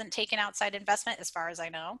 which hasn't taken outside investment as far as I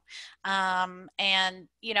know. And,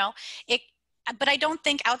 you know, but I don't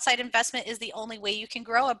think outside investment is the only way you can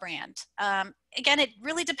grow a brand. Again, it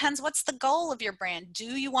really depends. What's the goal of your brand? Do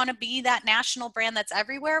you want to be that national brand that's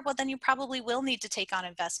everywhere? Well, then you probably will need to take on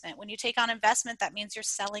investment. When you take on investment, that means you're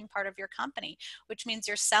selling part of your company, which means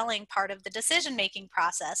you're selling part of the decision-making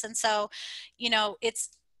process. And so, you know,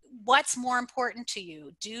 it's what's more important to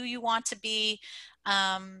you. Do you want to be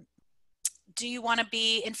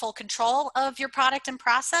in full control of your product and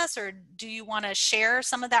process, or do you want to share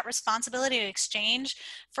some of that responsibility in exchange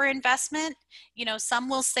for investment? You know, some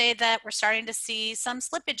will say that we're starting to see some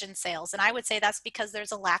slippage in sales, and I would say that's because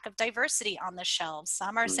there's a lack of diversity on the shelves.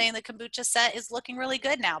 Some are saying the kombucha set is looking really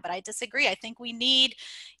good now, but I disagree. I think we need,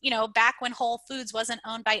 you know, back when Whole Foods wasn't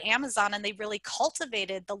owned by Amazon and they really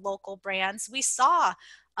cultivated the local brands, we saw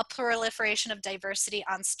a proliferation of diversity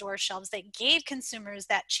on store shelves that gave consumers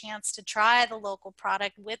that chance to try the local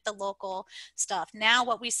product with the local stuff. Now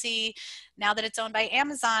what we see now that it's owned by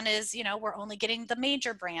Amazon is, you know, we're only getting the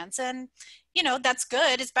major brands, and, you know, that's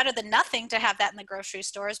good. It's better than nothing to have that in the grocery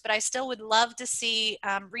stores, but I still would love to see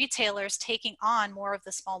retailers taking on more of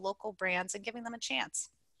the small local brands and giving them a chance.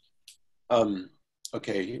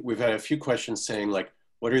 Okay, we've had a few questions saying, like,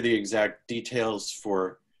 what are the exact details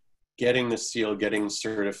for getting the seal, getting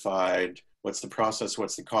certified? What's the process?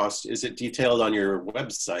 What's the cost? Is it detailed on your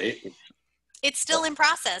website? It's still in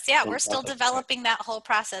process. Yeah, we're still developing that whole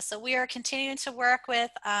process. So we are continuing to work with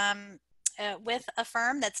a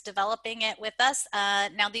firm that's developing it with us.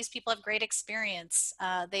 Now, these people have great experience.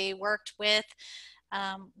 They worked with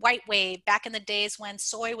White Wave back in the days when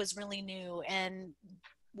soy was really new, and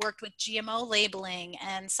worked with GMO labeling.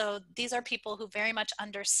 And so these are people who very much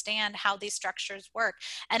understand how these structures work.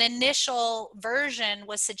 An initial version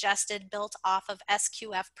was suggested built off of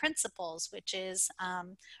SQF principles, which is,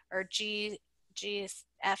 or GCF,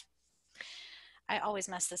 I always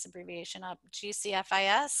mess this abbreviation up,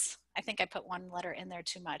 GCFIS. I think I put one letter in there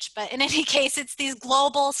too much, but in any case, it's these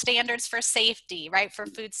global standards for safety, right? For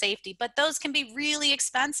food safety, but those can be really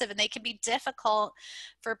expensive and they can be difficult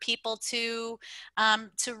for people to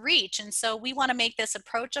reach. And so we want to make this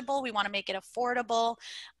approachable. We want to make it affordable,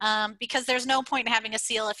 because there's no point in having a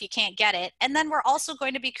seal if you can't get it. And then we're also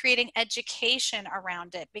going to be creating education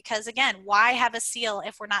around it, because again, why have a seal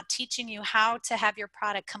if we're not teaching you how to have your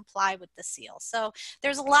product comply with the seal? So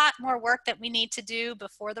there's a lot more work that we need to do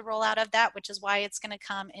before the rollout of that, which is why it's going to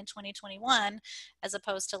come in 2021 as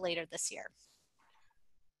opposed to later this year.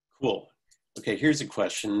 Cool. Okay, here's a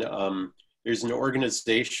question. There's an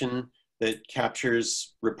organization that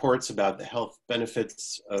captures reports about the health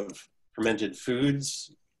benefits of fermented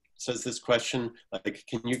foods. Says this question, like,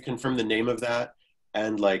 can you confirm the name of that?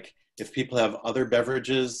 And like, if people have other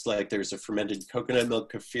beverages, like there's a fermented coconut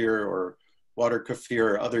milk kefir or water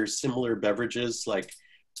kefir or other similar beverages, like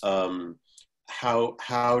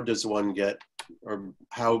how does one get, or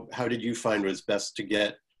how did you find was best to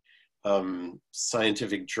get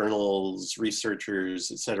scientific journals,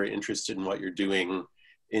 researchers, et cetera, interested in what you're doing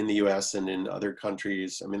in the US and in other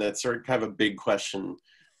countries? I mean, that's sort of kind of a big question.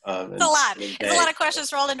 It's a lot. It's a lot of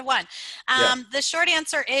questions rolled into one. The short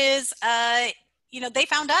answer is, they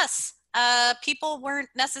found us. People weren't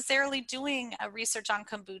necessarily doing research on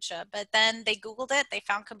kombucha, but then they Googled it. They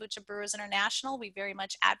found Kombucha Brewers International. We very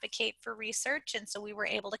much advocate for research, and so we were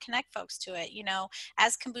able to connect folks to it.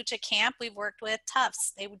 As Kombucha Camp, we've worked with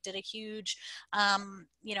Tufts. They did a huge,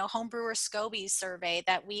 home brewer SCOBY survey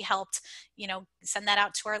that we helped, send that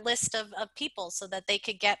out to our list of people so that they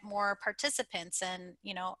could get more participants and,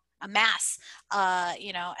 amass,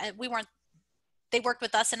 they worked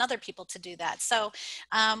with us and other people to do that. So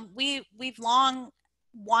we've long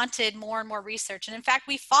wanted more and more research. And in fact,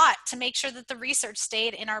 we fought to make sure that the research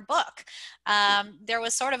stayed in our book. There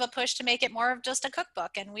was sort of a push to make it more of just a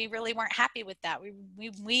cookbook, and we really weren't happy with that.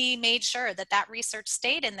 We made sure that research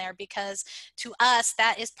stayed in there, because to us,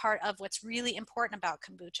 that is part of what's really important about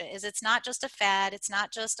kombucha. Is it's not just a fad, it's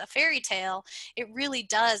not just a fairy tale. It really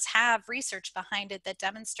does have research behind it that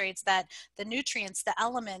demonstrates that the nutrients, the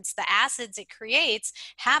elements, the acids it creates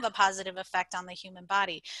have a positive effect on the human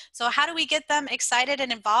body. So how do we get them excited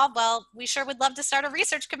and involved? Well, we sure would love to start a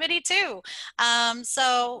research committee too.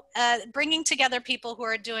 Bringing together people who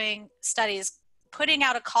are doing studies, putting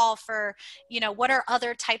out a call for, what are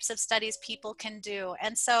other types of studies people can do.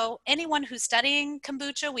 And so anyone who's studying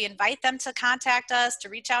kombucha, we invite them to contact us, to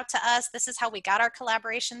reach out to us. This is how we got our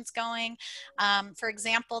collaborations going. For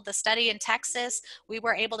example, the study in Texas, we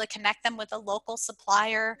were able to connect them with a local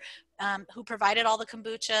supplier who provided all the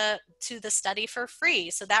kombucha to the study for free.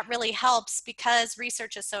 So that really helps, because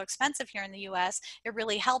research is so expensive here in the US, it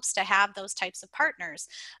really helps to have those types of partners.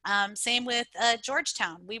 Same with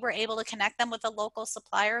Georgetown. We were able to connect them with a local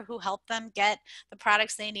supplier who helped them get the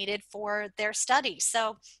products they needed for their study.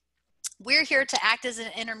 So we're here to act as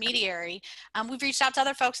an intermediary. We've reached out to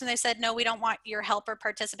other folks and they said, no, we don't want your help or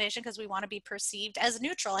participation because we want to be perceived as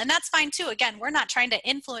neutral. And that's fine too. Again, we're not trying to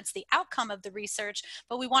influence the outcome of the research,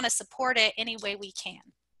 but we want to support it any way we can.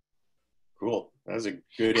 Cool. That was a good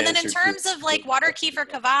answer. And then in terms of like water kefir,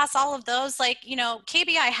 kvass, all of those,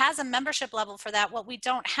 KBI has a membership level for that. What we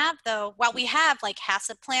don't have though, while we have like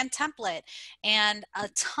HACCP plan template and a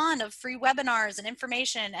ton of free webinars and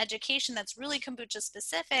information and education that's really kombucha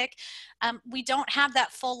specific, we don't have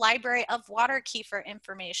that full library of water kefir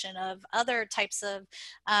information, of other types of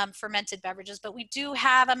fermented beverages, but we do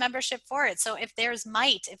have a membership for it. So if there's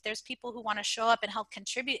people who want to show up and help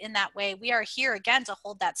contribute in that way, we are here again to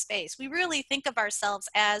hold that space. We really think of ourselves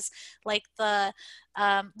as like the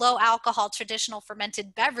low alcohol traditional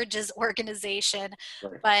fermented beverages organization,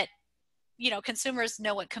 right. But consumers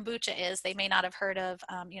know what kombucha is. They may not have heard of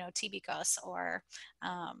Tibikos or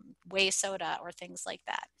whey soda or things like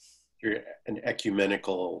that. You're an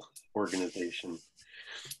ecumenical organization.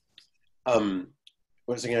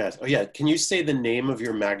 What was I going to ask? Oh yeah, can you say the name of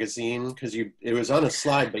your magazine? Because it was on a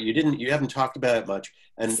slide, but you haven't talked about it much.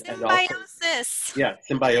 And Symbiosis. Yeah,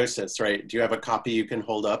 Symbiosis, right? Do you have a copy you can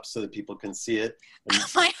hold up so that people can see it?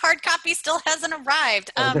 My hard copy still hasn't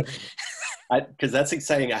arrived. Because that's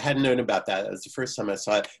exciting. I hadn't known about that. That was the first time I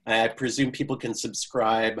saw it. I presume people can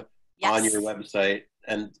subscribe on your website.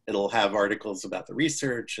 and it'll have articles about the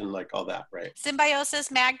research and like all that, right?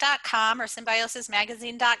 Symbiosismag.com or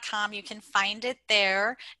symbiosismagazine.com. You can find it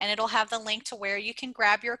there, and it'll have the link to where you can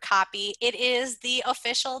grab your copy. It is the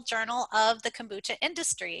official journal of the kombucha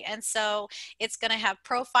industry. And so it's going to have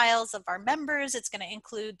profiles of our members. It's going to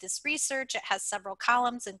include this research. It has several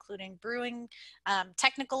columns, including brewing,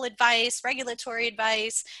 technical advice, regulatory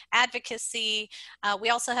advice, advocacy. We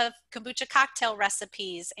also have kombucha cocktail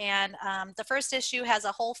recipes. And the first issue has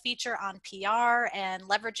a whole feature on PR and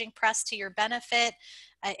leveraging press to your benefit.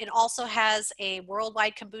 It also has a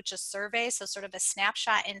worldwide kombucha survey, so sort of a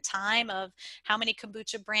snapshot in time of how many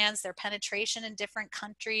kombucha brands, their penetration in different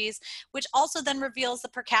countries, which also then reveals the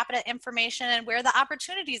per capita information and where the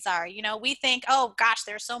opportunities are. You know, we think, oh gosh,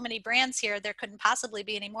 there's so many brands here, there couldn't possibly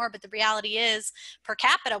be any more, but the reality is, per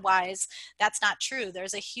capita wise, that's not true.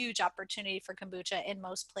 There's a huge opportunity for kombucha in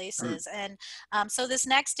most places. And so this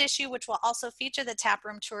next issue, which will also feature the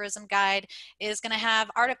taproom tourism guide, is going to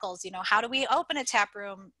have articles. You know, how do we open a tap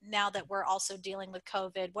room now that we're also dealing with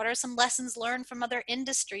COVID? What are some lessons learned from other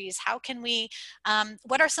industries? How can we,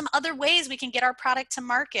 what are some other ways we can get our product to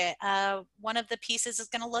market? One of the pieces is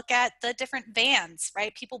going to look at the different vans,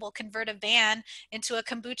 right? People will convert a van into a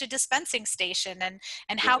kombucha dispensing station,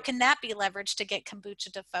 and how can that be leveraged to get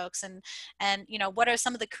kombucha to folks? And you know, what are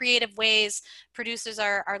some of the creative ways producers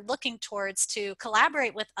are looking towards to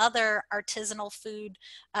collaborate with other artisanal food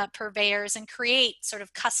purveyors and create sort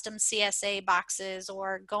of custom CSA boxes, or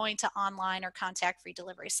going to online or contact-free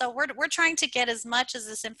delivery. So we're trying to get as much as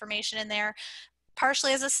this information in there,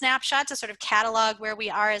 partially as a snapshot to sort of catalog where we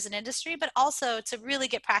are as an industry, but also to really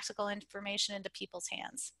get practical information into people's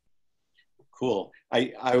hands. Cool.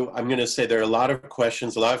 I'm going to say there are a lot of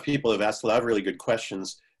questions. A lot of people have asked a lot of really good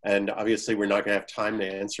questions, and obviously we're not going to have time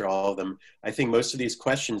to answer all of them. I think most of these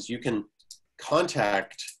questions you can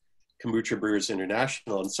contact Kombucha Brewers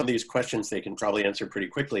International, and some of these questions they can probably answer pretty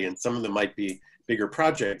quickly, and some of them might be bigger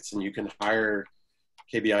projects, and you can hire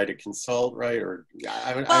KBI to consult, right? Or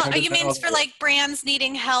well, you mean for like brands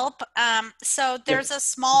needing help? So there's a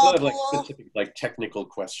small pool. Like specific, like technical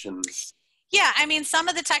questions. Yeah, I mean, some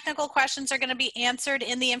of the technical questions are going to be answered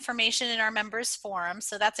in the information in our members forum,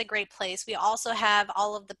 so that's a great place. We also have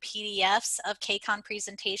all of the PDFs of KCON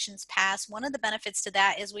presentations past. One of the benefits to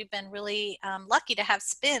that is we've been really lucky to have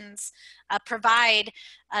Spins provide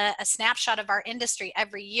a snapshot of our industry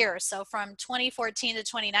every year. So from 2014 to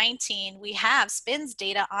 2019, we have Spins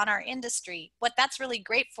data on our industry. What that's really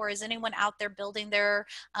great for is anyone out there building their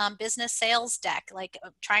business sales deck, like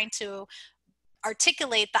trying to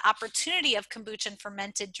articulate the opportunity of kombucha and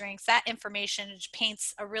fermented drinks. That information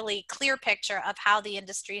paints a really clear picture of how the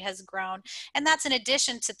industry has grown. And that's in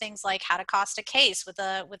addition to things like how to cost a case with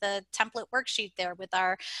a template worksheet there with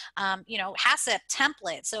our, you know, HACCP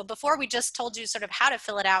template. So before we just told you sort of how to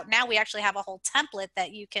fill it out, now we actually have a whole template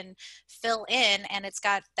that you can fill in, and it's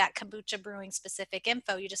got that kombucha brewing specific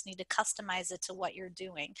info. You just need to customize it to what you're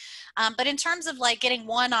doing. But in terms of like getting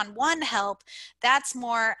one-on-one help, that's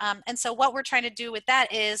more, and so what we're trying to do with that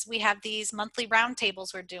is we have these monthly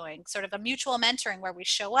roundtables we're doing, sort of a mutual mentoring where we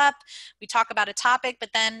show up, we talk about a topic, but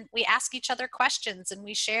then we ask each other questions and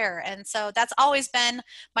we share. And so that's always been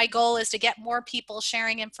my goal, is to get more people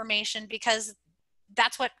sharing information, because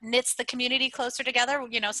that's what knits the community closer together.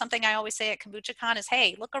 You know, something I always say at KombuchaCon is,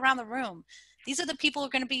 hey, look around the room. These are the people who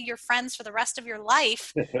are going to be your friends for the rest of your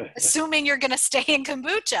life, assuming you're going to stay in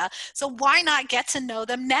kombucha. So why not get to know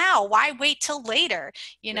them now? Why wait till later?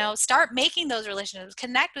 You know, start making those relationships,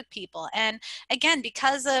 connect with people. And again,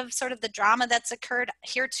 because of sort of the drama that's occurred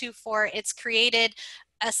heretofore, it's created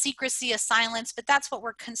a secrecy, a silence, but that's what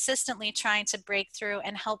we're consistently trying to break through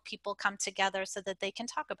and help people come together so that they can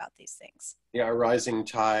talk about these things. Yeah, a rising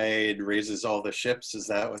tide raises all the ships. Is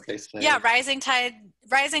that what they say? Yeah, rising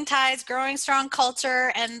tides, growing strong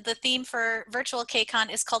culture, and the theme for virtual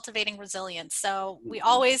KCON is cultivating resilience. So we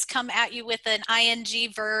always come at you with an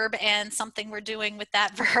ing verb and something we're doing with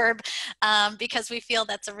that verb, because we feel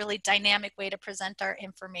that's a really dynamic way to present our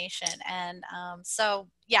information. And so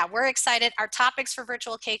yeah, we're excited. Our topics for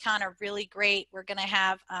virtual KCON are really great. We're going to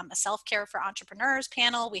have a self-care for entrepreneurs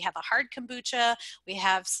panel. We have a hard kombucha. We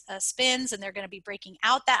have spins, and they're going to be breaking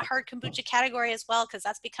out that hard kombucha category as well, because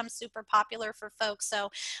that's become super popular for folks. So,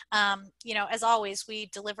 you know, as always, we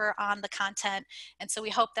deliver on the content. And so we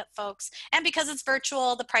hope that folks, and because it's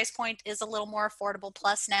virtual, the price point is a little more affordable.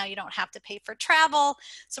 Plus now you don't have to pay for travel.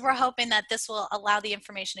 So we're hoping that this will allow the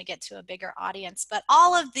information to get to a bigger audience. But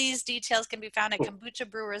all of these details can be found at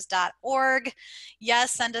kombuchabrewers.org.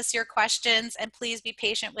 Yes, send us your questions, and please be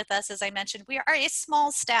patient with us. As I mentioned, we are a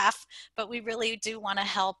small staff, but we really do want to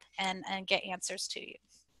help and get answers to you.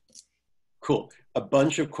 Cool. A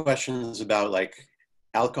bunch of questions about like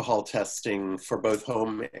alcohol testing for both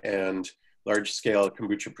home and large scale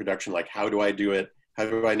kombucha production. Like, how do I do it? How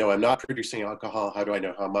do I know I'm not producing alcohol? How do I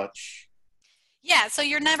know how much? Yeah, so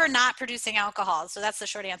you're never not producing alcohol. So that's the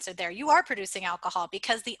short answer there. You are producing alcohol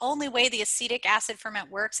because the only way the acetic acid ferment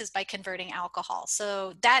works is by converting alcohol.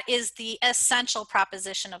 So that is the essential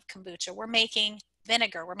proposition of kombucha. We're making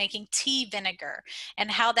vinegar, we're making tea vinegar.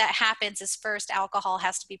 And how that happens is first alcohol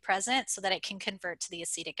has to be present so that it can convert to the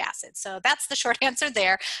acetic acid. So that's the short answer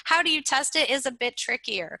there. How do you test it is a bit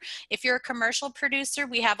trickier. If you're a commercial producer,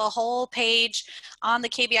 we have a whole page on the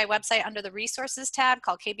KBI website under the resources tab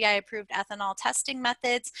called KBI approved ethanol testing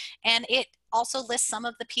methods, and it also lists some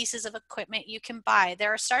of the pieces of equipment you can buy.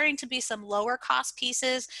 There are starting to be some lower cost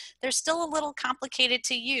pieces. They're still a little complicated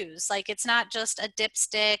to use. Like it's not just a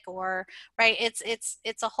dipstick or right.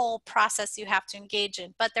 It's a whole process you have to engage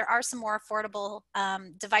in. But there are some more affordable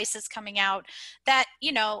devices coming out that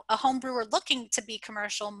a home brewer looking to be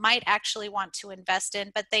commercial might actually want to invest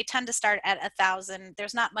in. But they tend to start at $1,000.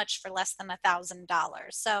 There's not much for less than $1,000.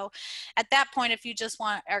 So at that point, if you just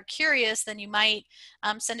are curious, then you might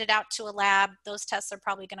send it out to a lab. Those tests are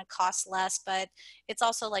probably going to cost less, but it's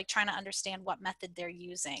also like trying to understand what method they're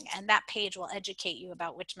using. And that page will educate you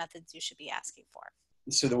about which methods you should be asking for.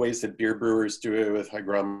 So the ways that beer brewers do it with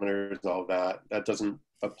hygrometers, all that, that doesn't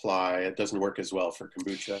apply. It doesn't work as well for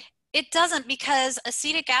kombucha. It doesn't, because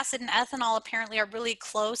acetic acid and ethanol apparently are really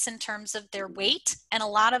close in terms of their weight, and a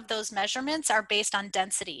lot of those measurements are based on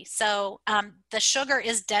density. So the sugar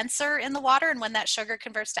is denser in the water, and when that sugar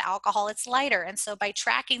converts to alcohol, it's lighter. And so by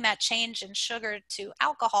tracking that change in sugar to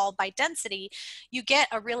alcohol by density, you get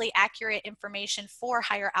a really accurate information for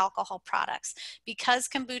higher alcohol products. Because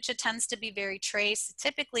kombucha tends to be very trace,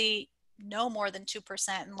 typically no more than 2%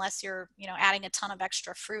 unless you're adding a ton of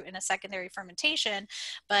extra fruit in a secondary fermentation.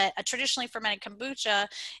 But a traditionally fermented kombucha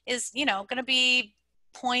is going to be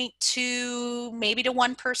 0.2 maybe to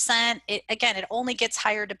 1%. Again, it only gets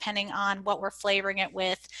higher depending on what we're flavoring it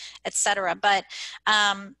with, etc. But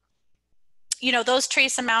those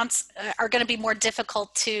trace amounts are going to be more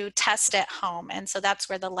difficult to test at home, and so that's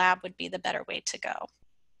where the lab would be the better way to go.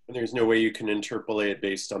 And there's no way you can interpolate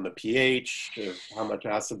based on the pH of how much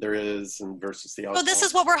acid there is and versus the alcohol. So this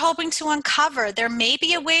is what we're hoping to uncover. There may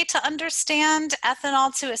be a way to understand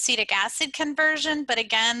ethanol to acetic acid conversion, but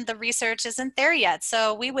again, the research isn't there yet.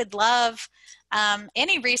 So we would love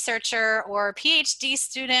any researcher or PhD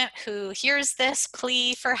student who hears this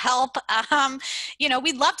plea for help.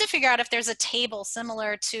 We'd love to figure out if there's a table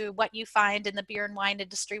similar to what you find in the beer and wine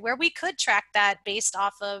industry where we could track that based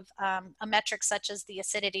off of a metric such as the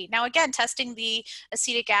acidity. Now, again, testing the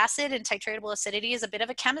acetic acid and titratable acidity is a bit of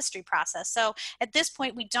a chemistry process. So at this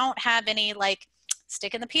point, we don't have any like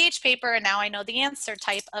stick in the pH paper and now I know the answer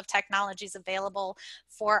type of technologies available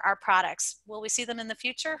for our products. Will we see them in the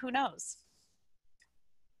future? Who knows?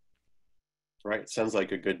 Right. Sounds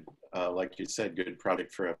like a good, like you said, good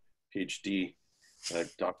product for a PhD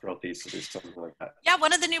doctoral thesis or something like that. Yeah,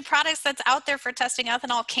 one of the new products that's out there for testing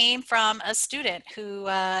ethanol came from a student who,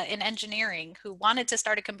 in engineering, who wanted to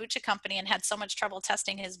start a kombucha company and had so much trouble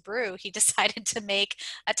testing his brew, he decided to make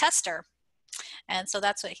a tester. And so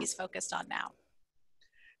that's what he's focused on now.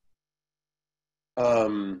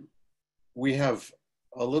 We have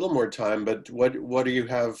a little more time, but what do you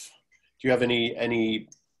have? Do you have any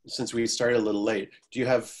since we started a little late, do you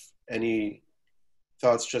have any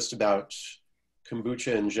thoughts just about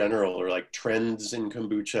kombucha in general, or like trends in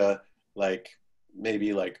kombucha, like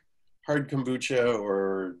maybe like hard kombucha,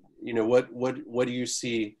 or what do you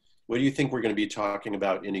see? What do you think we're going to be talking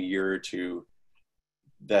about in a year or two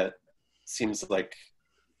that seems like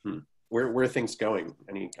where are things going?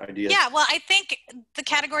 Any ideas? Yeah, well, I think the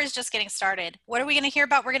category is just getting started. What are we going to hear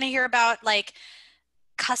about? We're going to hear about like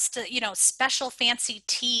custom, special fancy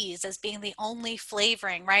teas as being the only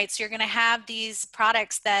flavoring, right? So you're going to have these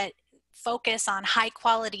products that focus on high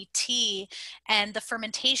quality tea and the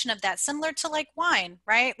fermentation of that, similar to like wine,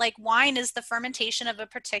 right? Like wine is the fermentation of a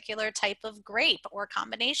particular type of grape or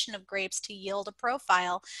combination of grapes to yield a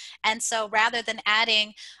profile. And so rather than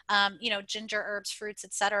adding, ginger, herbs, fruits,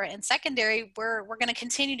 etc. in secondary, we're going to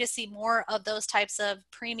continue to see more of those types of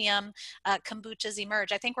premium kombuchas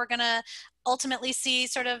emerge. I think we're going to ultimately see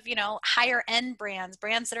sort of, higher end brands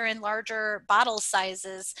that are in larger bottle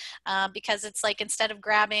sizes, because it's like, instead of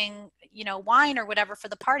grabbing, wine or whatever for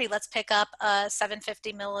the party, let's pick up a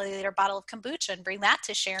 750 milliliter bottle of kombucha and bring that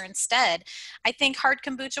to share instead. I think hard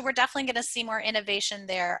kombucha, we're definitely going to see more innovation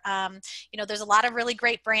there. There's a lot of really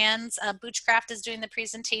great brands. Boochcraft is doing the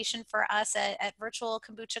presentation for us at Virtual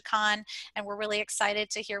Kombucha Con, and we're really excited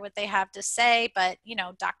to hear what they have to say. But,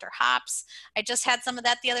 Dr. Hops, I just had some of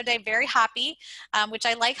that the other day, very hoppy, which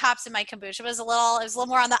I like hops in my kombucha. It was a little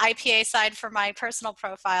more on the IPA side for my personal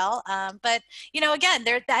profile. But, again,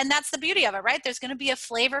 and that's the beauty of it, right? There's going to be a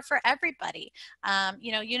flavor for everybody.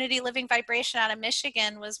 Unity Living Vibration out of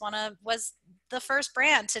Michigan was the first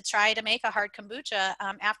brand to try to make a hard kombucha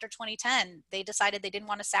after 2010. They decided they didn't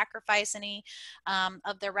want to sacrifice any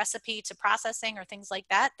of their recipe to processing or things like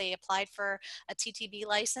that. They applied for a TTB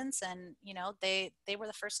license, and they were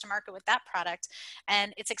the first to market with that product.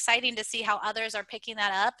 And it's exciting to see how others are picking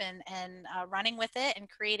that up and running with it and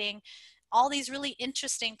creating all these really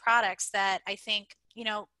interesting products that I think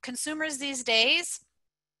consumers these days,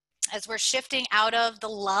 as we're shifting out of the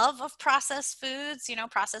love of processed foods.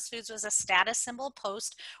 Processed foods was a status symbol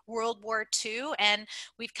post World War II, and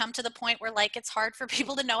we've come to the point where it's hard for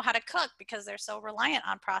people to know how to cook because they're so reliant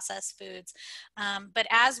on processed foods. But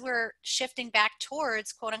as we're shifting back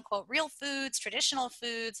towards quote unquote real foods, traditional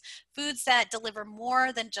foods, foods that deliver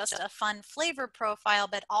more than just a fun flavor profile,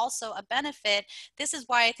 but also a benefit, this is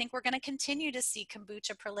why I think we're going to continue to see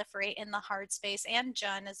kombucha proliferate in the hard space, and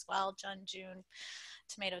Jun as well, June,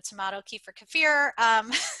 tomato, kefir, kefir.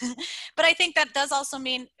 But I think that does also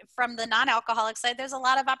mean, from the non-alcoholic side, there's a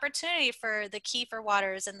lot of opportunity for the kefir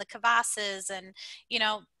waters and the kvases. And,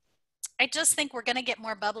 I just think we're going to get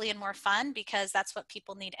more bubbly and more fun because that's what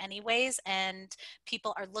people need anyways. And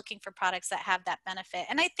people are looking for products that have that benefit.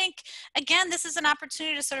 And I think, again, this is an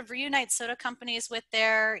opportunity to sort of reunite soda companies with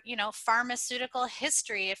their, pharmaceutical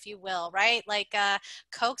history, if you will, right?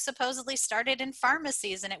 Coke supposedly started in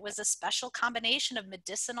pharmacies, and it was a special combination of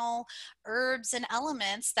medicinal herbs and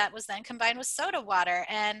elements that was then combined with soda water.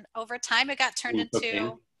 And over time, it got turned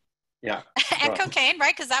into... Yeah. And cocaine,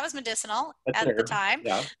 right? Because that was medicinal at the time.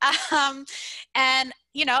 Yeah. And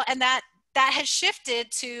that has shifted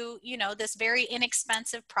to, this very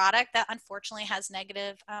inexpensive product that unfortunately has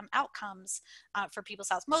negative outcomes for people's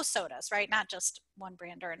health. Most sodas, right? Not just one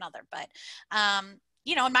brand or another. But, and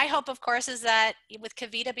my hope, of course, is that with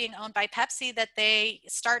KeVita being owned by Pepsi, that they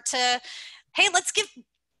start to, hey, let's give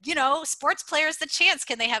sports players the chance.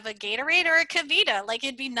 Can they have a Gatorade or a KeVita?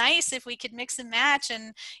 It'd be nice if we could mix and match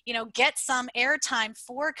and, get some airtime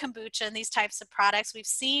for kombucha and these types of products. We've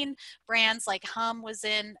seen brands like Hum was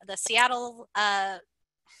in the Seattle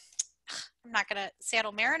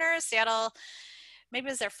Mariners, maybe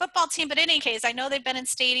it was their football team, but in any case, I know they've been in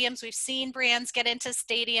stadiums. We've seen brands get into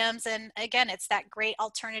stadiums. And again, it's that great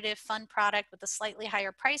alternative fun product with a slightly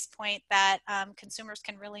higher price point that consumers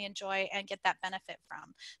can really enjoy and get that benefit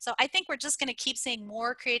from. So I think we're just going to keep seeing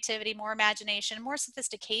more creativity, more imagination, more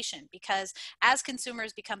sophistication, because as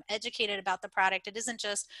consumers become educated about the product, it isn't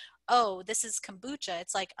just, oh, this is kombucha.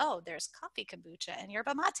 It's like, oh, there's coffee kombucha and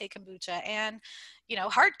yerba mate kombucha and,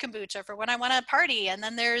 hard kombucha for when I want to party. And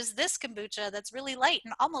then there's this kombucha that's really light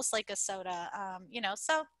and almost like a soda,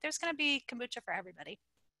 so there's going to be kombucha for everybody.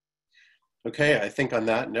 Okay, I think on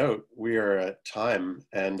that note, we are at time.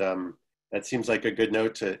 And that seems like a good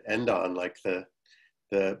note to end on, like the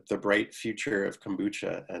bright future of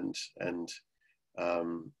kombucha and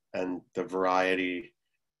the variety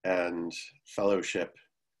and fellowship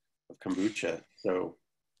of kombucha. So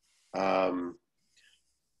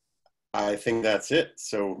I think that's it.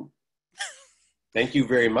 So thank you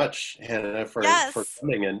very much, Hannah, for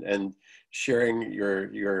coming and sharing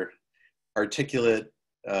your articulate,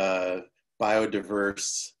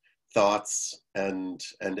 biodiverse thoughts and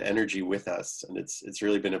energy with us. And it's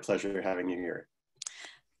really been a pleasure having you here.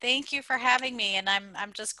 Thank you for having me, and I'm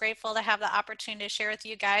just grateful to have the opportunity to share with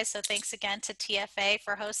you guys. So thanks again to TFA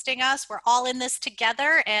for hosting us. We're all in this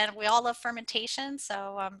together, and we all love fermentation.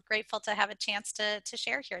 So I'm grateful to have a chance to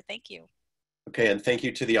share here. Thank you. Okay, and thank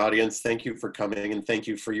you to the audience. Thank you for coming, and thank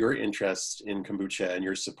you for your interest in kombucha and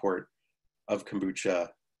your support of kombucha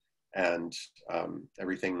and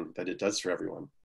everything that it does for everyone.